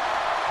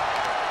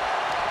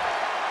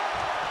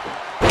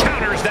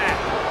 Counters that.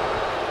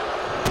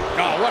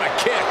 Oh, what a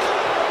kick.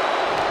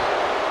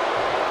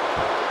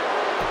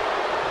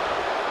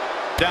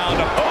 Down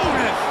to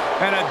Otis.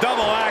 And a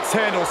double axe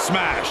handle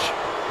smash.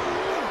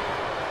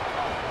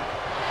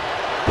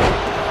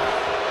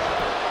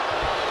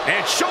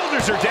 And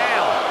shoulders are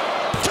down.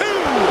 2,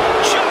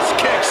 just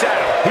kicks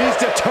out. He's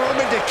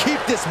determined to keep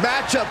this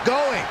matchup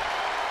going.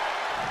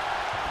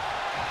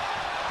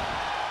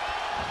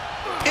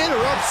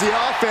 Interrupts the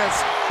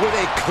offense with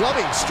a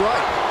clubbing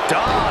strike.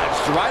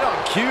 Dodged right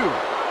on cue.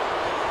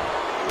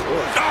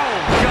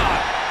 Oh, God.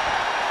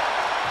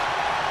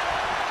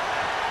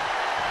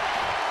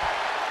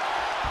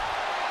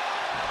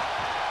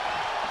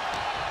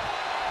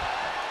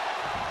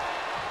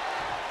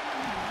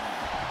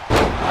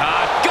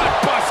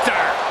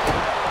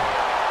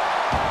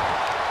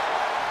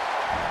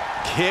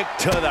 Kick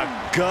to the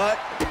gut,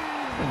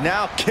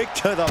 now kick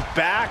to the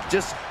back,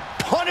 just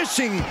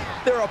punishing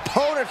their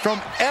opponent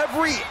from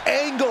every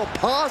angle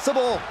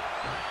possible.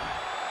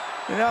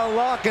 Now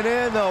locking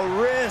in the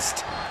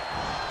wrist.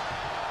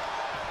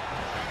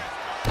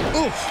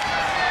 Oof.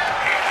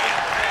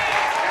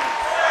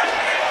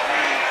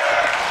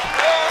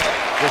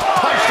 Just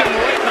punched him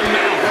right in the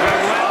mouth.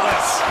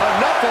 Relentless.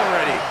 Enough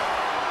already.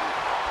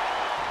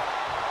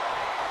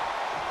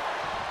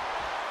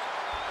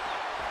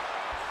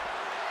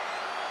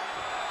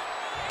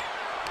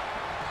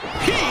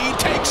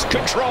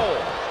 Control.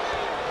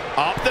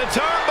 Up the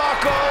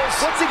turnbuckles.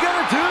 What's he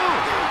gonna do?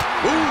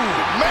 Ooh,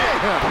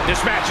 man. This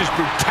match's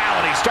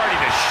brutality starting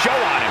to show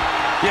on him.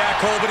 Yeah,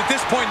 Cole, but at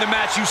this point in the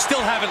match, you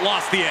still haven't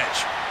lost the edge.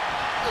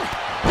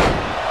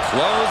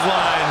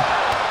 Clothesline.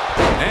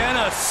 And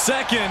a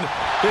second.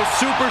 This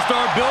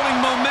superstar building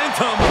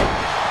momentum.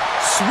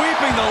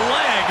 Sweeping the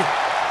leg.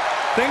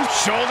 Things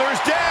shoulders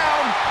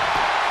down.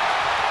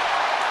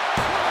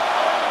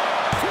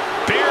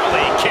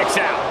 Barely kicks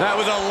out. That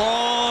was a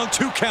long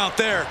 2 count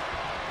there.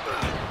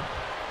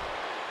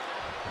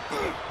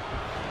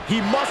 He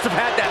must have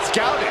had that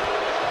scouted.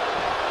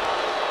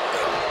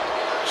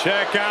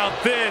 Check out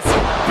this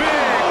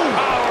big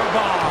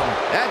powerbomb.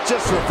 That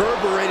just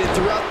reverberated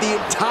throughout the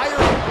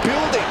entire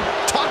building.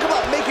 Talk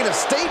about making a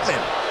statement.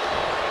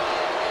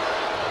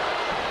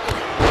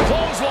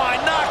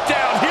 Clothesline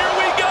knockdown. Here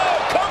we go.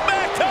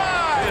 Comeback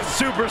time. This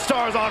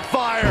superstar's on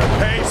fire.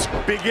 Pace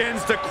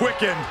begins to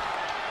quicken.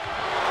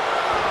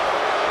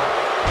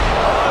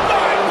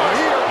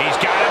 He's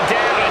got him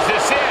down. Is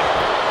this it?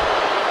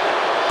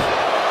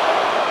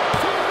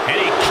 And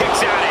he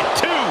kicks out at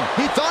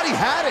 2. He thought he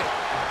had it.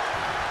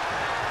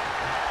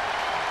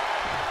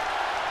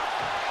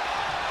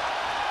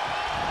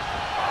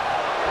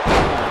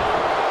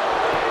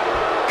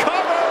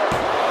 Cover.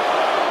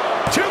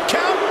 2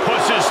 count.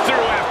 Pushes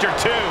through after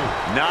 2.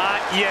 Not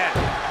yet.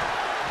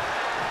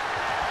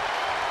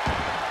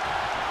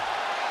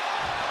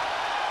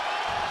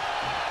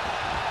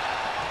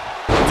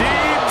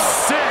 Deep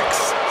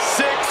 6.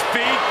 6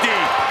 feet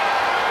deep.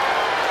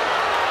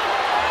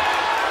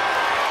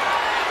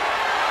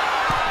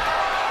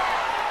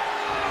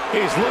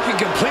 He's looking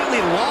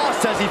completely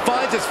lost as he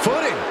finds his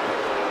footing.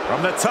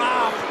 From the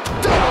top.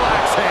 Double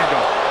axe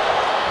handle.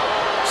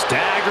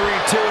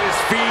 Staggering to his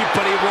feet,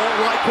 but he won't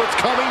like what's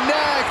coming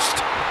next.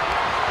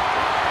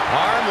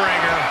 Arm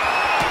wringer.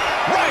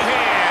 Right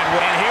hand.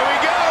 And here we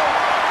go.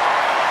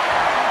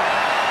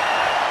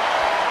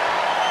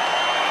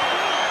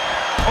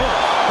 Oh,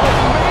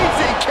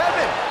 amazing.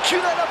 Kevin,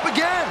 cue that up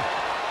again.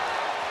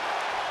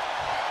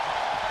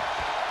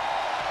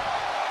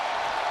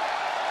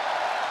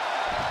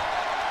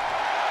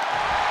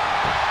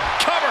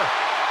 Cover.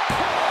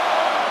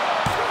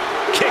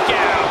 Kick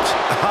out.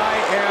 I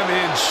am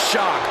in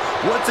shock.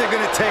 What's it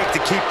going to take to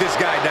keep this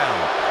guy down?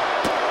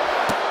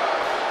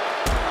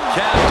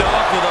 Capped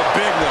off with a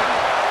big one.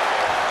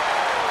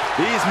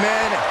 These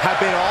men have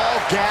been all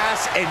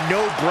gas and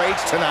no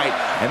brakes tonight,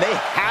 and they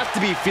have to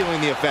be feeling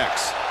the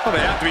effects. Well,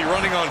 they have to be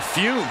running on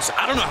fumes.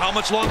 I don't know how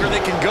much longer they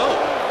can go.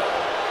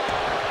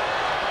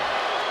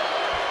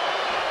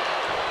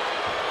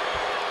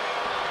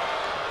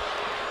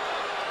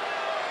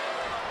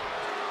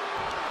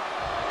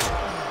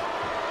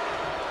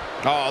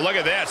 Oh, look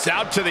at this.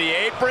 Out to the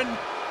apron.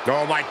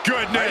 Oh, my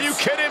goodness. Are you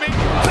kidding me?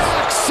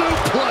 Back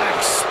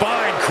suplex.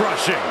 Spine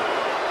crushing.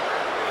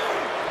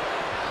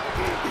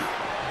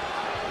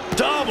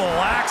 Double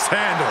axe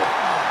handle.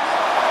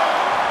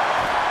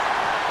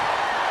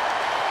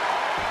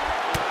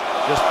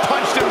 Just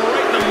punched him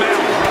right in the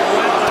mouth.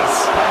 Relentless.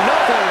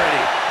 Enough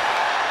already.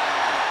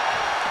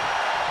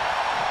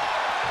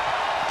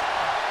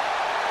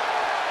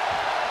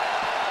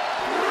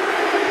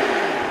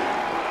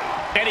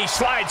 And he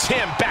slides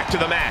him back to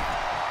the mat.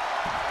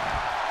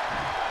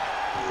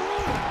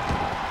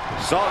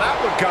 Saw that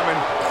one coming.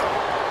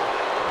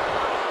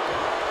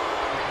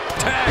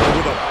 Tagged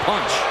with a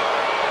punch.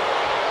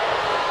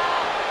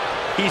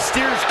 He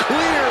steers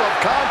clear of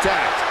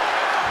contact.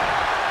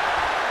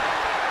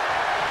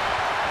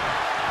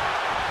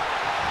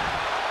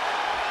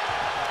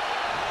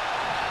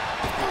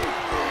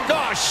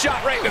 Oh,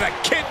 shot right to the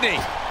kidney.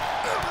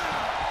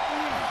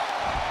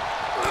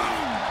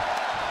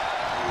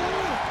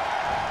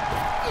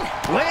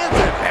 Lands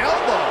an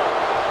elbow.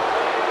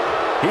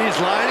 He's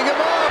lining him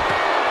up.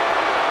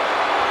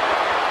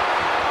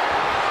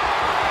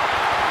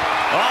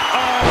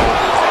 Uh-oh.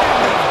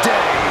 End of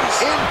days.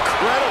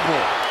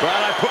 Incredible.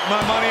 Glad I put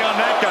my money on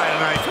that guy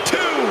tonight. 2.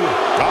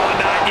 Oh,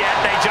 not yet.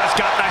 They just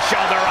got the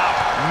shoulder up.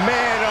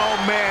 Man, oh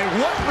man,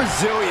 what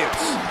resilience.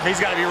 He's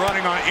got to be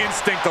running on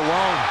instinct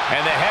alone.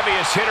 And the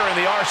heaviest hitter in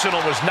the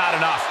arsenal was not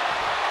enough.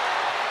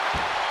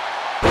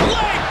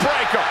 Leg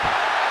breaker.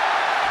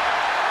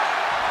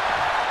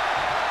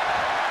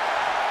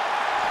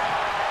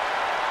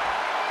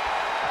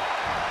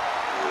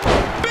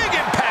 Big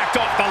impact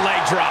off the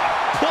leg drop.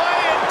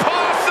 Playing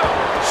possum.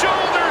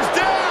 Shoulders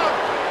down.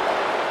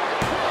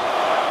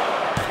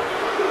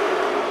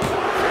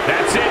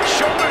 That's it.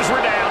 Shoulders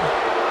were down.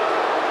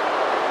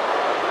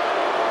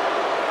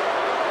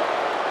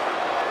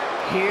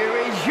 Here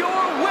is your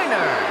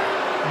winner,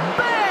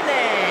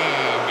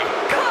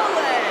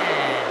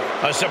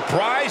 Cullen. A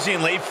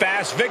surprisingly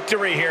fast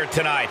victory here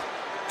tonight.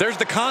 There's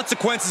the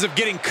consequences of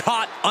getting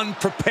caught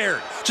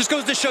unprepared. Just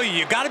goes to show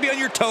you got to be on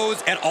your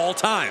toes at all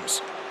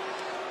times.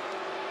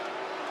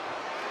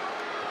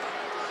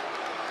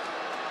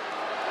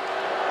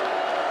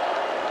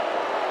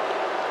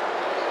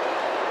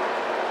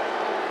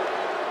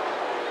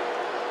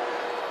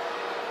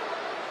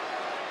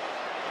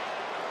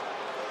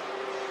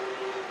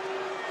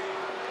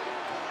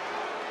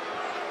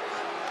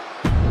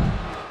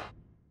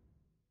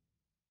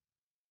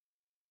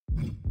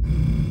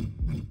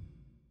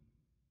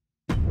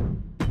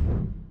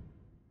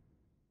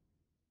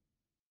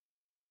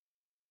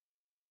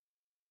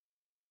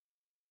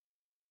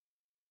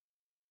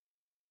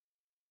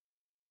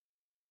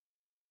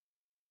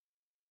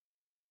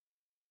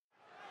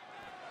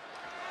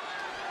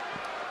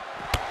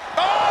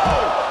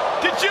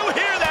 Did you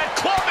hear that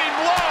clubbing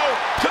blow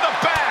to the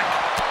back?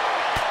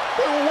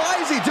 Well,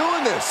 why is he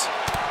doing this?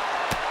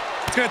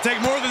 It's going to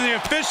take more than the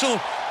official.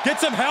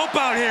 Get some help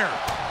out here.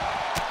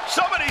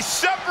 Somebody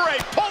separate.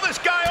 Pull this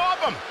guy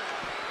off him.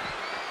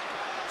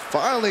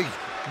 Finally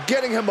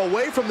getting him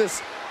away from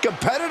this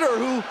competitor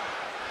who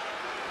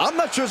I'm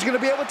not sure is going to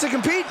be able to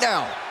compete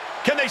now.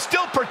 Can they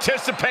still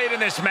participate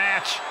in this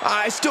match?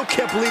 I still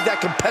can't believe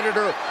that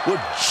competitor would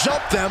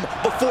jump them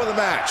before the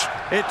match.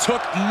 It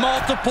took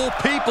multiple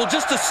people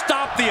just to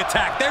stop the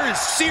attack. There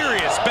is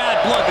serious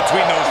bad blood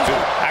between those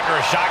two. After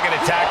a shotgun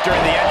attack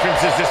during the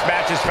entrances, this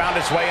match has found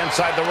its way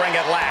inside the ring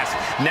at last.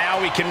 Now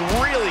we can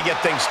really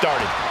get things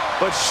started.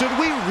 But should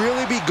we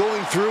really be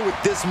going through with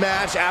this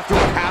match after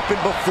what happened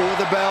before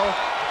the bell?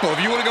 Well,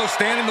 if you want to go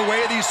stand in the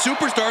way of these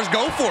superstars,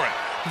 go for it.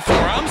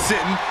 From where I'm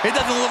sitting, it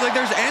doesn't look like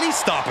there's any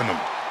stopping them.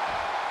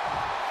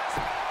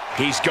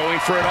 He's going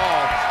for it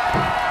all.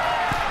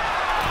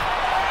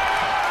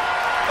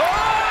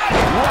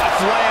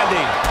 Rough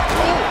landing.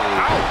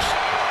 Oh, ouch.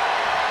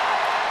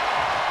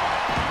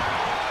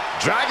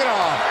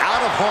 Dragunov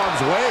out of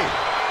harm's way.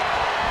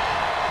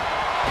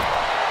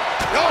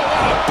 Oh,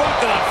 what a boot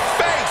to the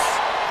face.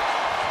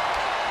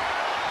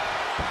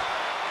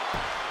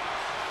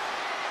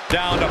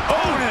 Down to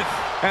opponent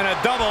and a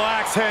double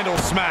axe handle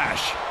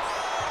smash.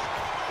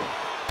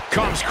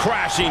 Comes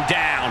crashing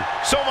down.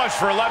 So much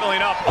for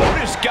leveling up.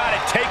 Otis got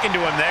it taken to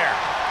him there.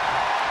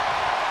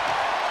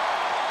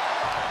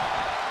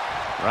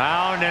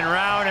 Round and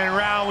round and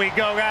round we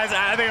go, guys.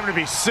 I think I'm going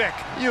to be sick.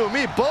 You and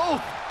me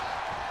both.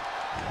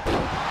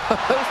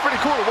 That was pretty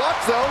cool to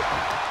watch, though.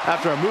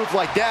 After a move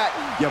like that,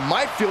 you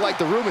might feel like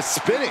the room is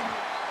spinning.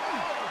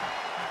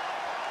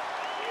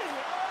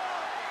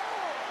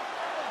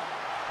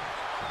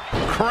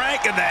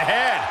 Crank in the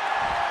head.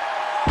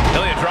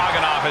 Ilya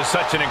Dragunov has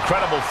such an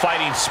incredible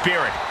fighting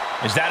spirit.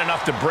 Is that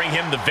enough to bring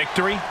him the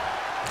victory?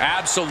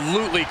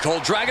 Absolutely,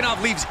 Cole. Dragunov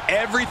leaves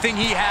everything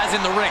he has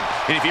in the ring.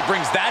 And if he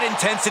brings that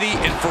intensity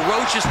and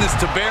ferociousness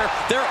to bear,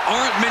 there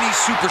aren't many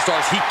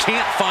superstars he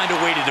can't find a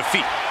way to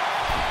defeat.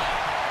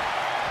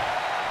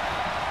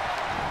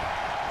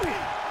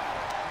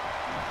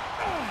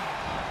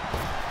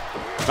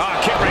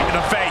 Kick right in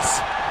the face.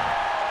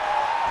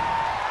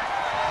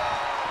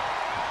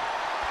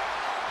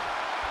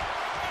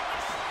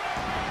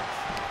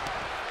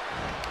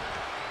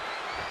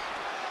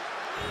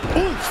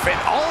 Oof,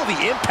 and all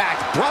the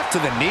impact brought to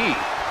the knee.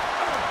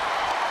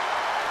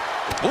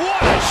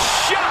 What a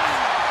shot!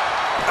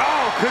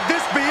 Oh, could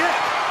this be it?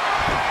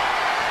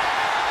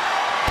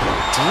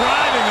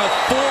 Driving a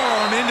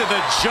forearm into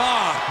the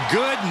jaw.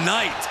 Good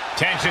night.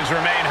 Tensions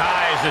remain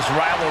high as this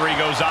rivalry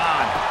goes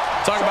on.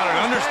 Talk about an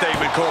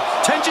understatement, Cole.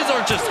 Tensions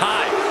aren't just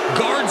high.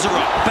 Guards are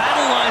up.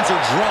 Battle lines are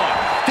drawn.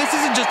 This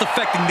isn't just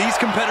affecting these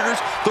competitors.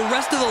 The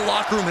rest of the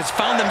locker room has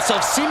found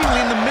themselves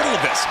seemingly in the middle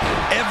of this.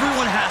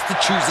 Everyone has to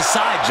choose a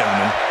side,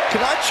 gentlemen.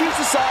 Can I choose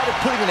the side of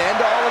putting an end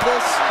to all of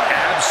this?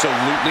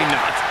 Absolutely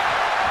not.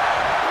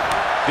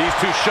 These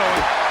two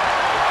showing.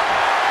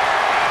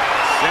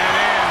 Sent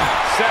in.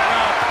 Set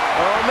up.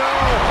 Oh, no.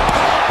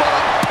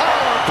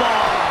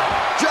 Powerbomb.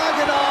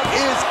 Dragunov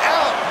is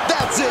out.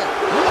 That's it.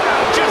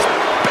 Wow, just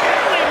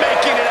barely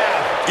making it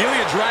out.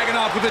 Ilya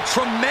Dragunov with a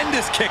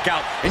tremendous kick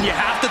out, and you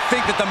have to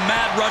think that the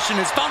Mad Russian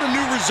has found a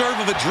new reserve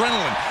of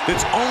adrenaline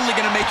that's only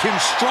going to make him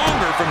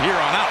stronger from here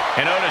on out.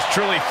 And Otis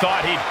truly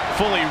thought he'd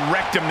fully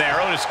wrecked him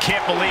there. Otis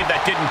can't believe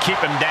that didn't keep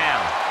him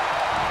down.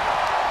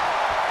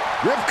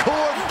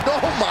 Ripcord.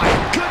 Oh, my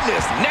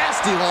goodness.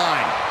 Nasty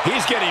line.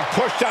 He's getting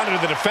pushed onto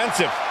the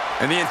defensive.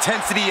 And the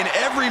intensity in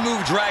every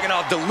move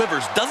Dragunov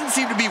delivers doesn't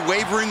seem to be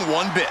wavering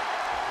one bit.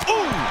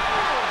 Ooh!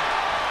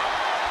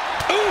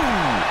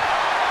 Ooh!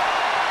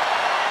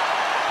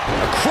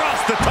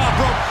 Across the top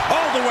rope,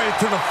 all the way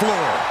to the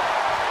floor.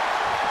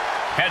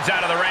 Heads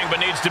out of the ring, but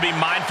needs to be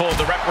mindful of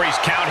the referee's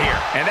count here.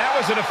 And that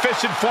was an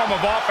efficient form of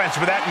offense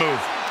with that move.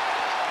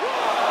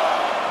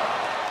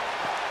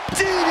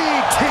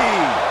 DDT!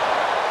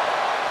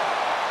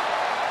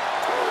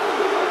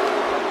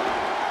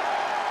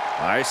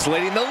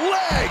 Isolating the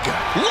leg.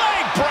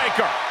 Leg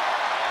breaker.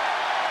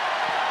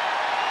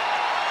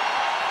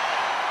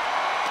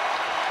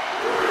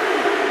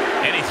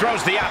 And he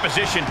throws the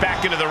opposition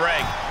back into the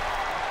ring.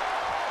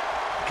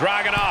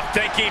 Dragunov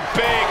thinking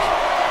big.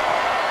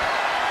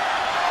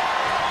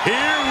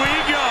 Here we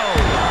go.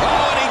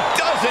 Oh, and he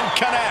doesn't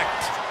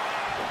connect.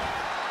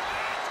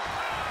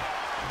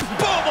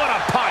 Boom, what a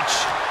punch.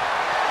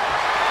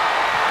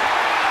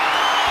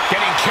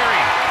 Getting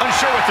carried,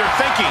 unsure what they're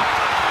thinking.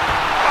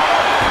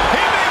 He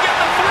may get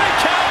the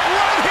 3 count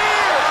right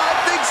here. I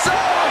think so.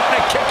 And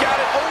a kick out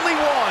at only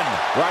 1.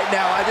 Right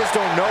now, I just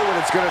don't know what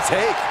it's going to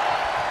take.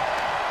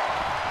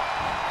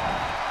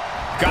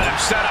 Got him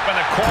set up in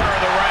the corner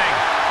of the ring.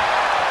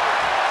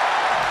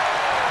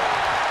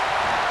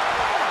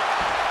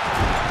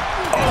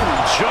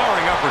 Oh,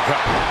 jarring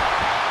uppercut.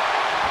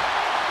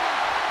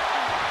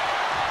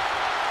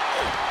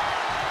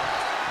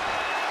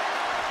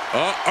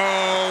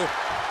 Uh-oh.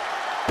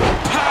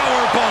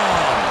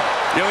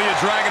 Powerbomb. Ilya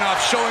Dragunov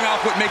showing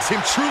off what makes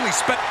him truly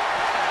special.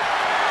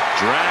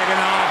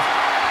 Dragunov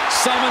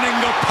summoning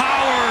the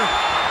power.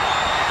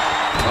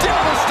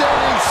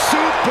 Devastating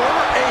Super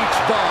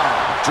H-Bomb.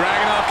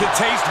 Dragunov can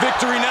taste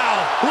victory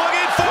now.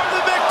 Looking for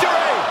the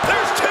victory.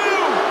 There's 2.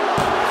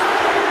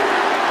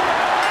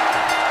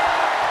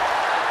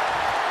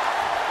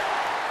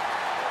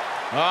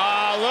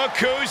 Ah, look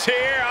who's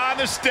here on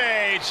the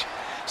stage.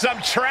 Some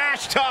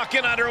trash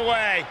talking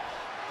underway.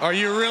 Are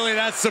you really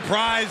that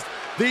surprised?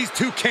 These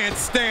two can't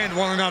stand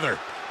one another.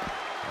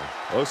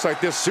 Looks like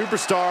this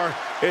superstar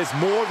is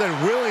more than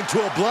willing to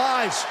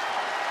oblige.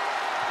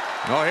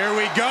 Oh, here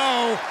we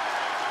go.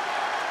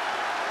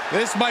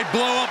 This might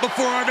blow up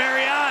before our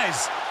very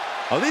eyes.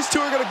 Oh, these two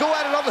are going to go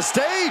at it on the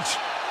stage.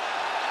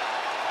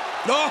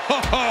 Oh,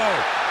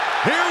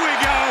 here we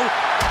go.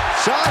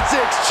 Shots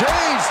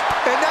exchanged,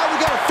 and now we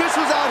got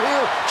officials out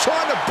here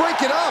trying to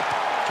break it up.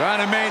 Trying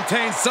to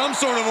maintain some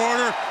sort of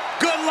order.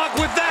 Good luck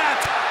with that.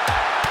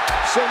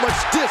 So much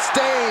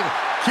disdain.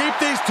 Keep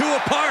these two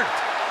apart.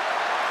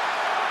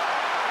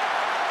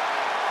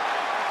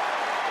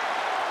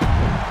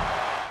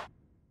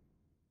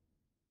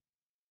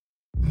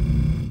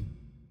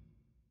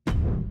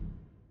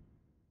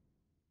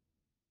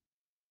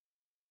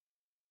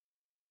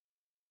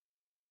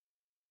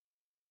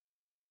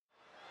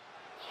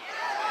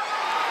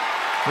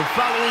 The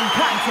following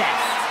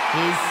contest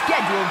is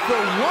scheduled for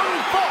 1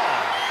 fall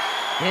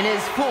and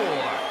is for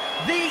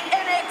the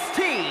NXT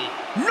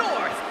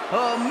North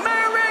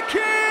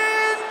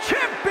American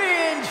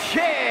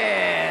Championship.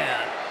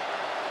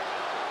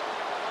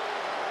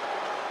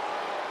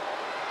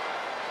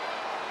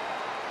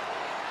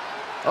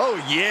 Oh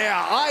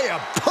yeah, I am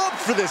pumped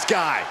for this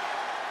guy.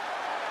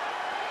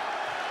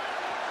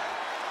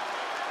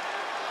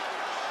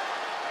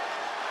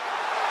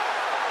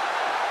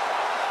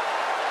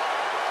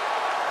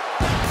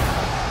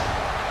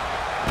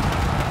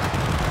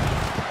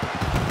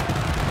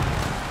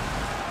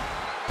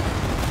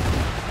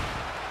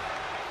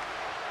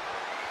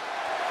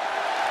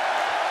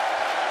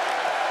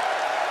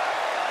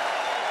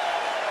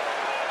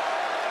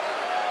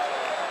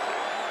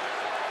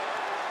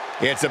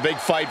 It's a big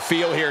fight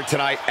feel here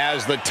tonight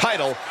as the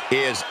title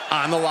is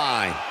on the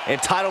line.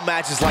 And title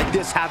matches like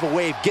this have a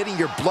way of getting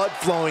your blood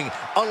flowing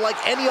unlike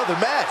any other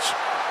match.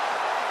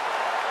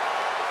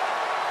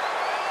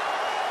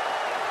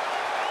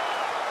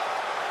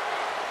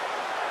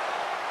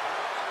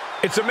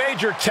 It's a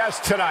major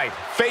test tonight,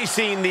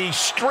 facing the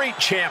street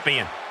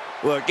champion.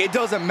 Look, it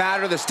doesn't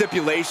matter the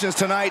stipulations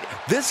tonight.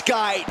 This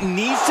guy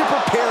needs to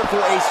prepare for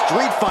a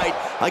street fight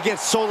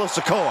against Solo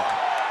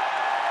Sikoa.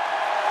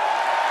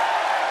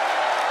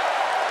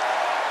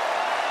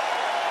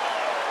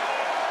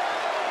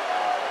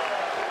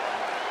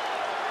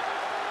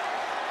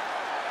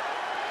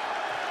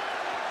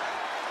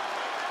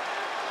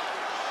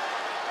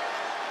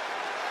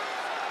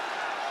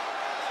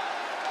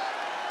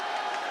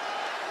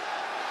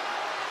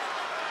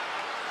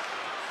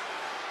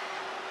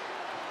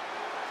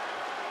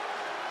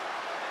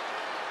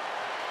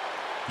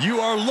 You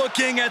are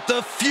looking at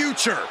the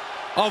future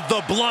of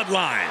the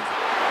Bloodline.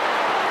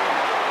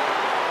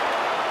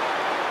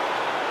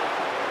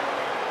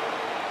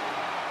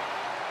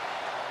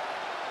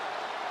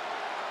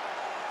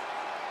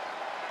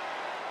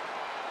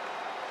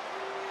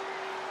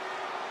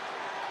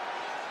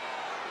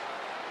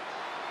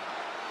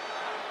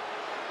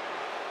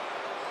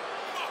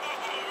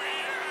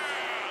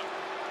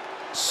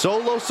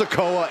 Solo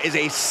Sikoa is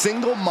a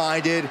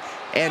single-minded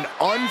and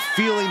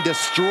unfeeling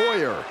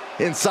destroyer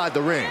inside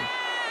the ring.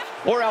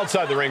 Or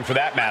outside the ring for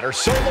that matter.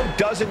 Solo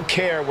doesn't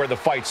care where the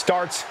fight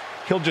starts.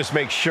 He'll just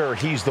make sure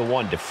he's the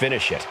one to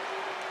finish it.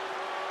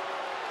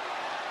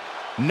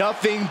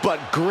 Nothing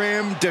but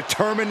grim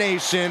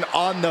determination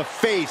on the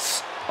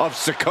face of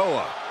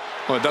Sikoa.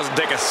 Well, it doesn't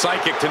take a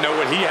psychic to know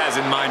what he has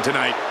in mind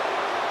tonight.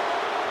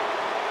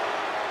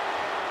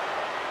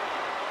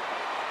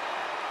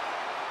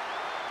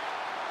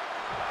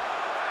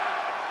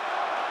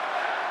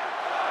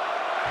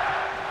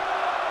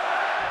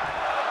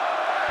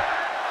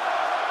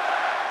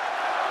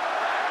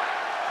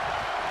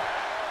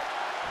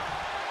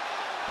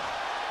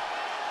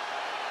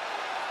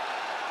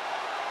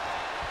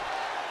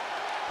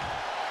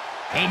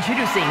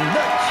 Introducing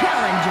the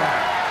challenger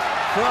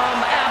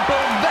from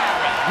Apple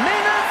Valley,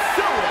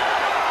 Minnesota,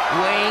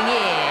 weighing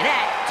in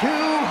at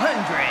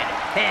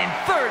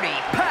 230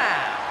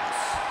 pounds,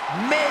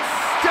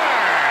 Mr.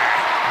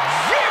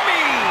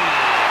 Jimmy!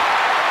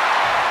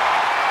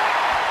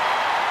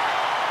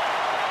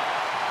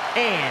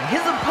 And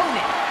his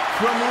opponent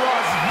from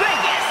Las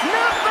Vegas,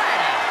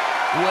 Nevada,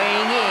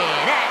 weighing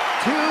in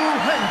at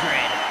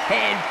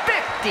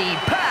 250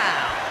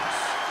 pounds,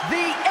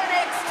 the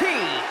NXT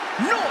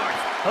North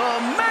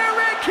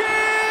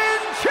American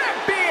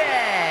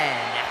Champion,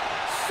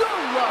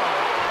 Solo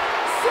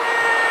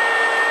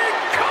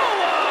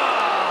Sikoa!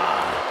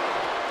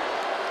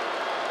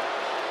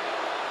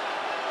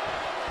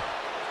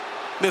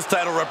 This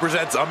title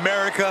represents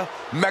America,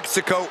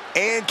 Mexico,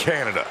 and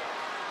Canada.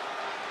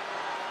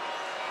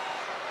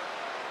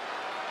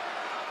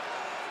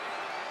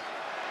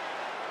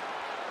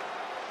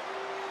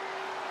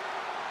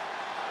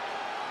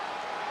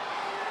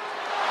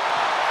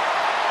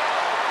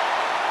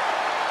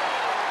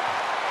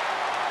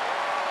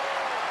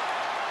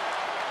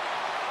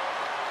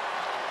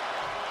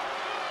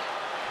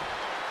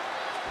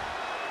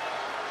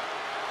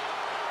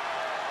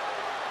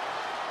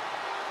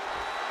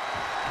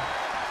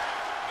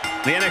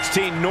 The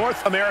NXT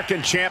North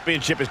American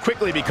Championship has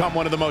quickly become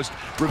one of the most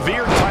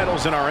revered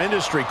titles in our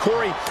industry.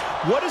 Corey,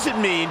 what does it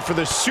mean for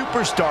the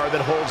superstar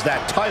that holds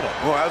that title?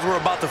 Well, as we're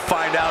about to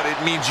find out,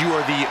 it means you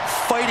are the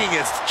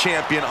fightingest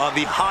champion on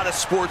the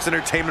hottest sports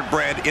entertainment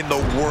brand in the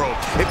world.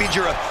 It means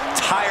you're a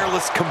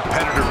tireless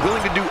competitor,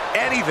 willing to do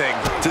anything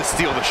to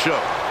steal the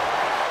show.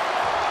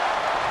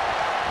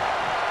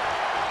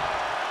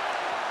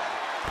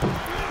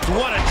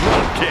 What a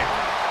drop kick.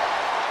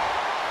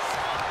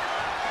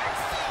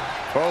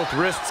 Both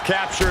wrists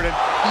captured, and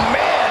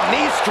man,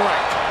 knee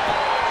strike.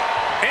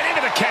 And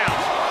into the count.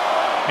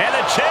 And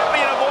the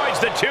champion avoids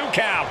the 2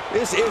 count.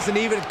 This isn't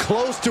even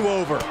close to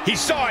over. He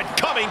saw it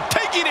coming,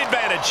 taking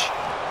advantage.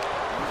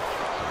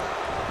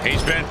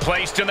 He's been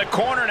placed in the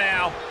corner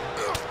now.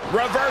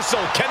 Reversal.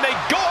 Can they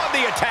go on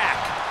the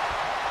attack?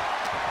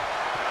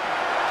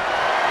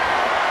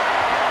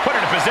 Put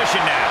in a position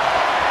now.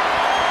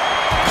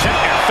 Check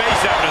your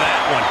face after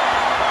that one.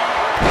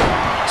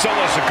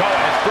 Solo Sikoa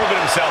has proven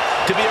himself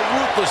to be a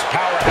ruthless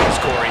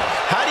powerhouse, Corey.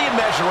 How do you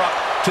measure up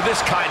to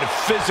this kind of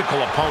physical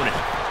opponent?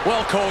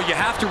 Well, Cole, you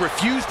have to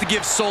refuse to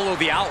give Solo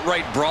the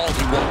outright brawl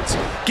he wants.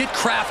 Get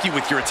crafty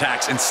with your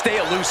attacks and stay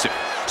elusive.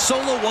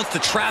 Solo wants to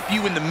trap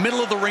you in the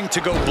middle of the ring to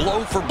go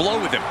blow for blow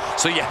with him,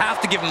 so you have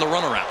to give him the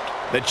runaround.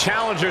 The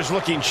challenger's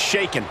looking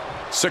shaken.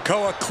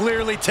 Sikoa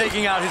clearly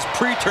taking out his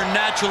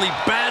preternaturally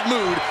bad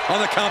mood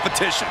on the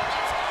competition.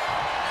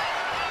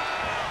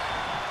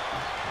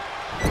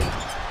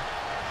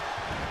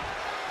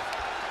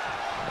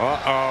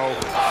 Uh-oh.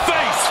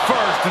 Face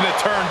first in the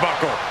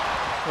turnbuckle.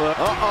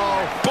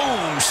 Uh-oh.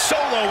 Boom!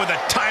 Solo with a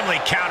timely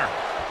counter.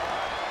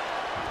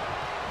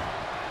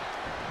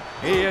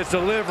 He is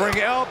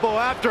delivering elbow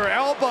after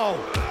elbow.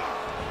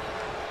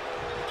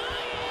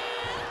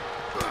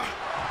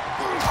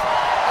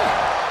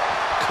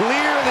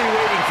 Clearly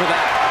waiting for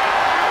that.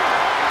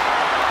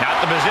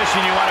 Not the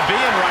position you want to be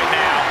in right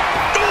now.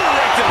 Ooh,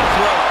 right to the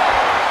throat.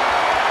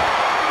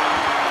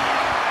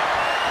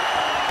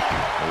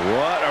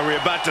 What are we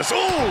about to...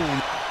 Ooh!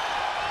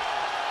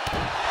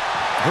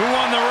 Who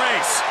won the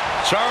race?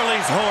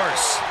 Charlie's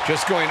horse.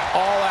 Just going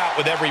all out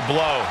with every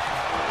blow.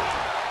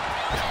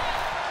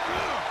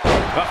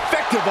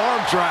 Effective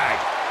arm drag.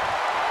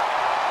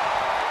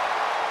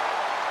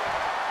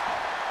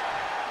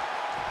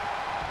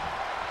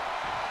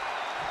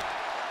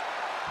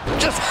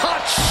 Just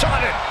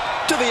hot-shotted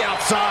to the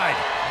outside.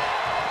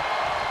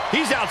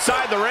 He's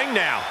outside the ring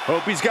now.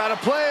 Hope he's got a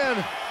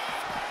plan.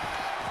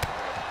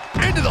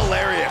 Into the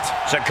lariat.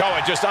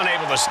 Sikoa just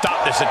unable to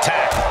stop this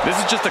attack. This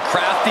is just a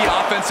crafty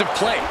offensive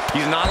play.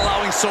 He's not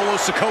allowing Solo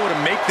Sikoa to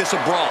make this a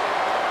brawl.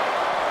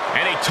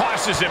 And he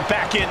tosses him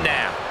back in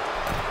now.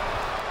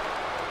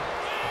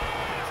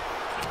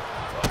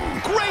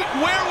 Great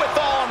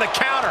wherewithal on the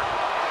counter.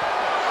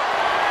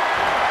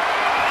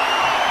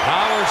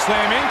 Power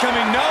slam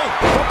incoming, no.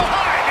 From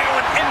behind into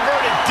an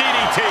inverted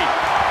DDT.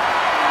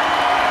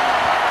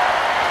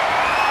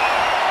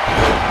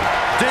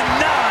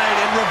 Denied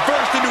and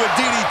reversed into a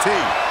DDT.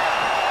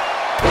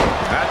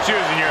 That's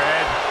using your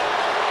head.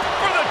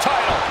 For the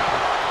title.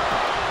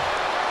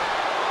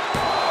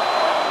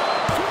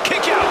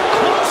 Kick out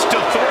close to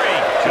 3.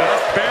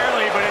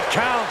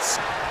 counts.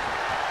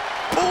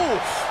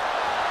 Oof.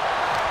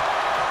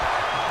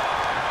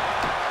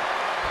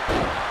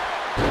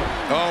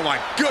 Oh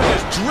my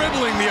goodness,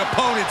 dribbling the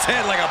opponent's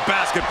head like a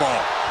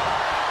basketball.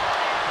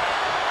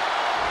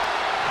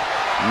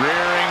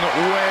 Rearing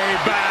way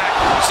back.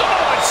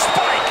 Solid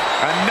spike.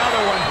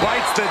 Another one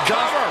bites the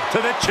dust to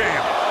the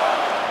champ.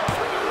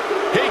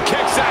 He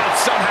kicks out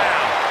somehow.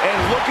 And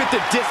look at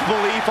the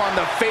disbelief on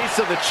the face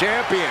of the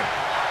champion.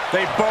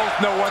 They both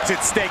know what's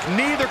at stake.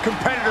 Neither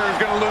competitor is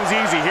going to lose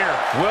easy here.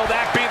 Will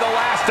that be the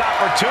last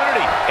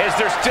opportunity? Is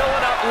there still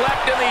enough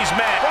left in these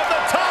men? From the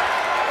top.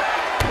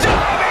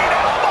 Diving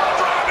elbow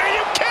drop. Are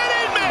you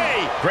kidding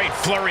me? Great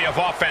flurry of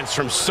offense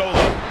from Solo.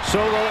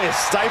 Solo is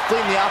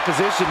stifling the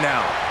opposition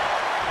now.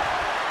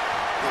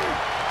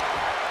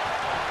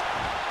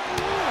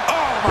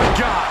 Oh, my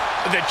God.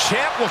 The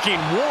champ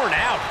looking worn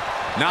out.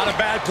 Not a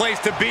bad place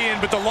to be in,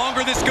 but the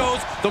longer this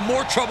goes, the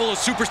more trouble a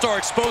superstar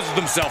exposes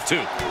himself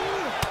to.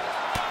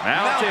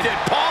 Mounted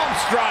palm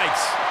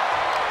strikes.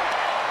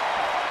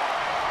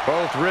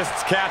 Both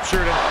wrists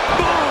captured and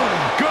boom!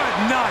 Good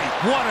night.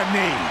 What a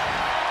knee.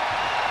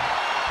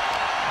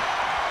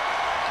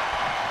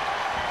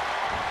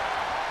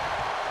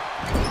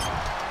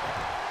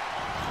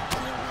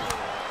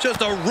 Just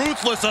a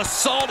ruthless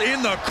assault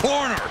in the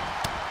corner.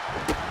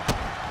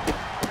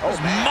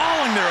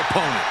 Mauling their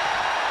opponent.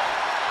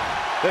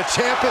 The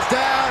champ is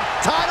down.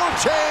 Title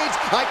change.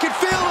 I can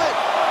feel it.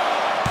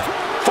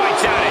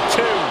 Fights out at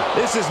 2.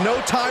 This is no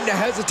time to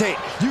hesitate.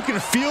 You can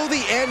feel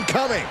the end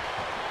coming.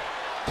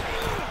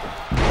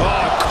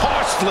 Oh,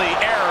 costly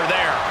error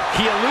there.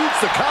 He eludes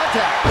the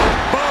contact.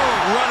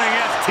 Boom! Running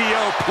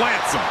STO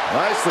plants him.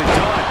 Nicely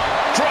done.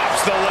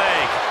 Drops the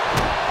leg.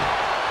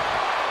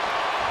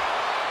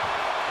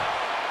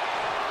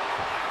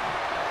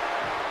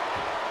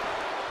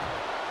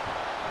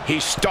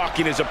 He's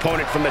stalking his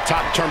opponent from the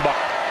top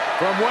turnbuckle.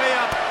 From way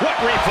up. What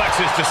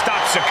reflexes to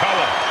stop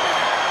Sikoa?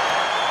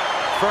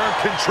 Firm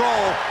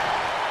control.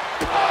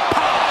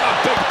 A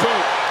big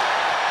boot.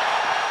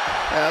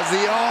 As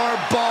the arm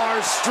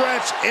bars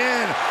stretch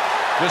in.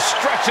 Just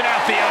stretching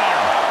out the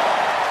arm.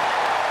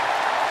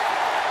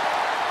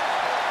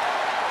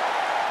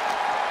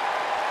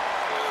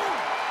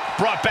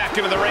 Brought back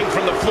into the ring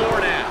from the floor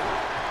now.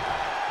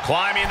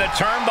 Climbing the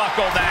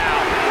turnbuckle now.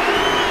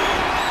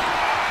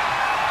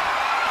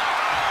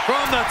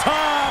 From the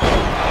top.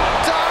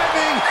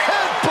 Diving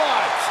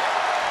headbutt.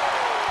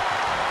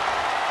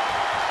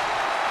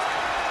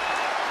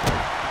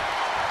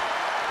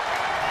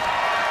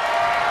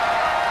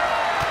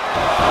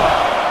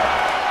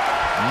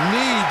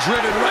 Knee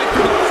driven right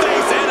through the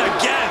face and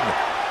again.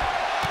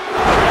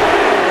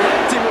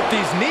 Lifting with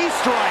these knee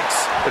strikes.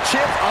 The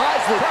champ's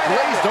eyes look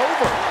glazed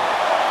over.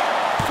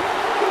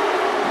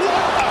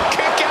 What a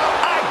kick out.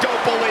 I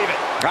don't believe it.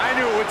 I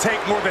knew it would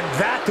take more than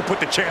that to put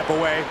the champ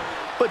away.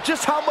 But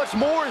just how much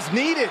more is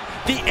needed?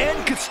 The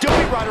end could still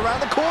be right around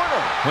the corner.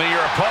 When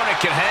your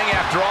opponent can hang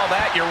after all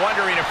that, you're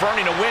wondering if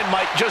earning a win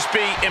might just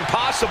be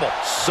impossible.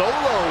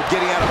 Solo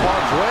getting out of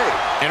harm's way.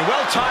 And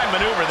well-timed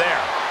maneuver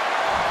there.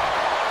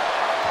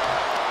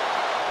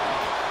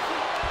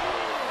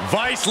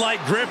 Vice-like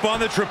grip on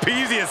the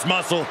trapezius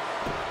muscle.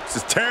 This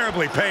is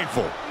terribly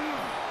painful.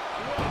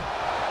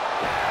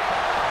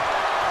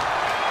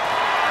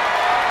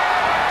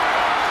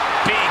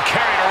 Being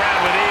carried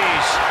around with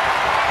ease.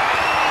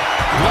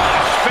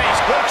 Launch face.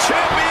 The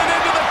champion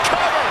into the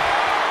cover.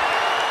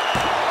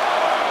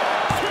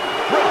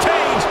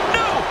 Retains.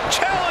 No.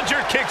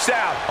 Challenger kicks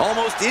out.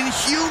 Almost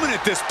inhuman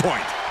at this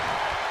point.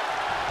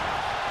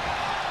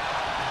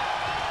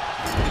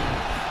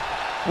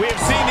 We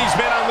have seen these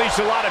men unleash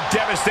a lot of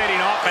devastating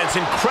offense.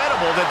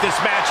 Incredible that this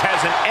match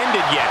hasn't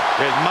ended yet.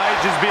 It might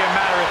just be a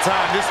matter of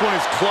time. This one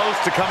is close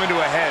to coming to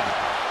a head.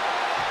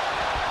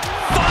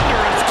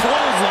 Thunderous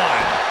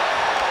clothesline.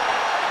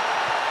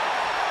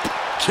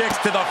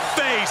 Kicks to the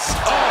face.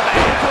 Oh,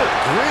 man. Good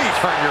grief.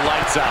 Turn your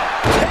lights out.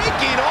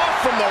 Taking off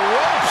from the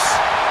ropes.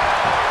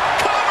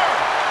 Cover.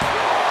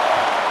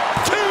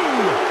 2.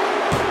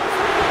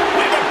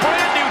 We have a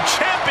brand new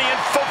champion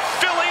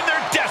fulfilling their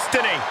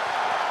destiny.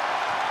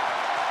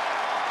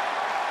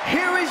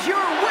 Here is your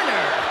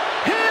winner,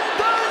 and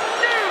the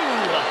new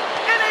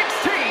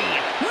NXT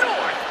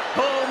North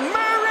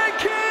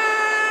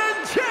American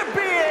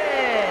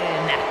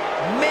Champion,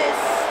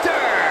 Mr.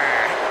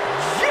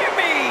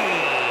 Jimmy.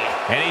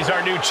 And he's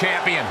our new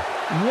champion.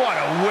 What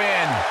a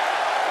win.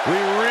 We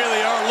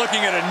really are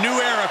looking at a new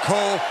era,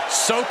 Cole.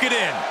 Soak it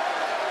in.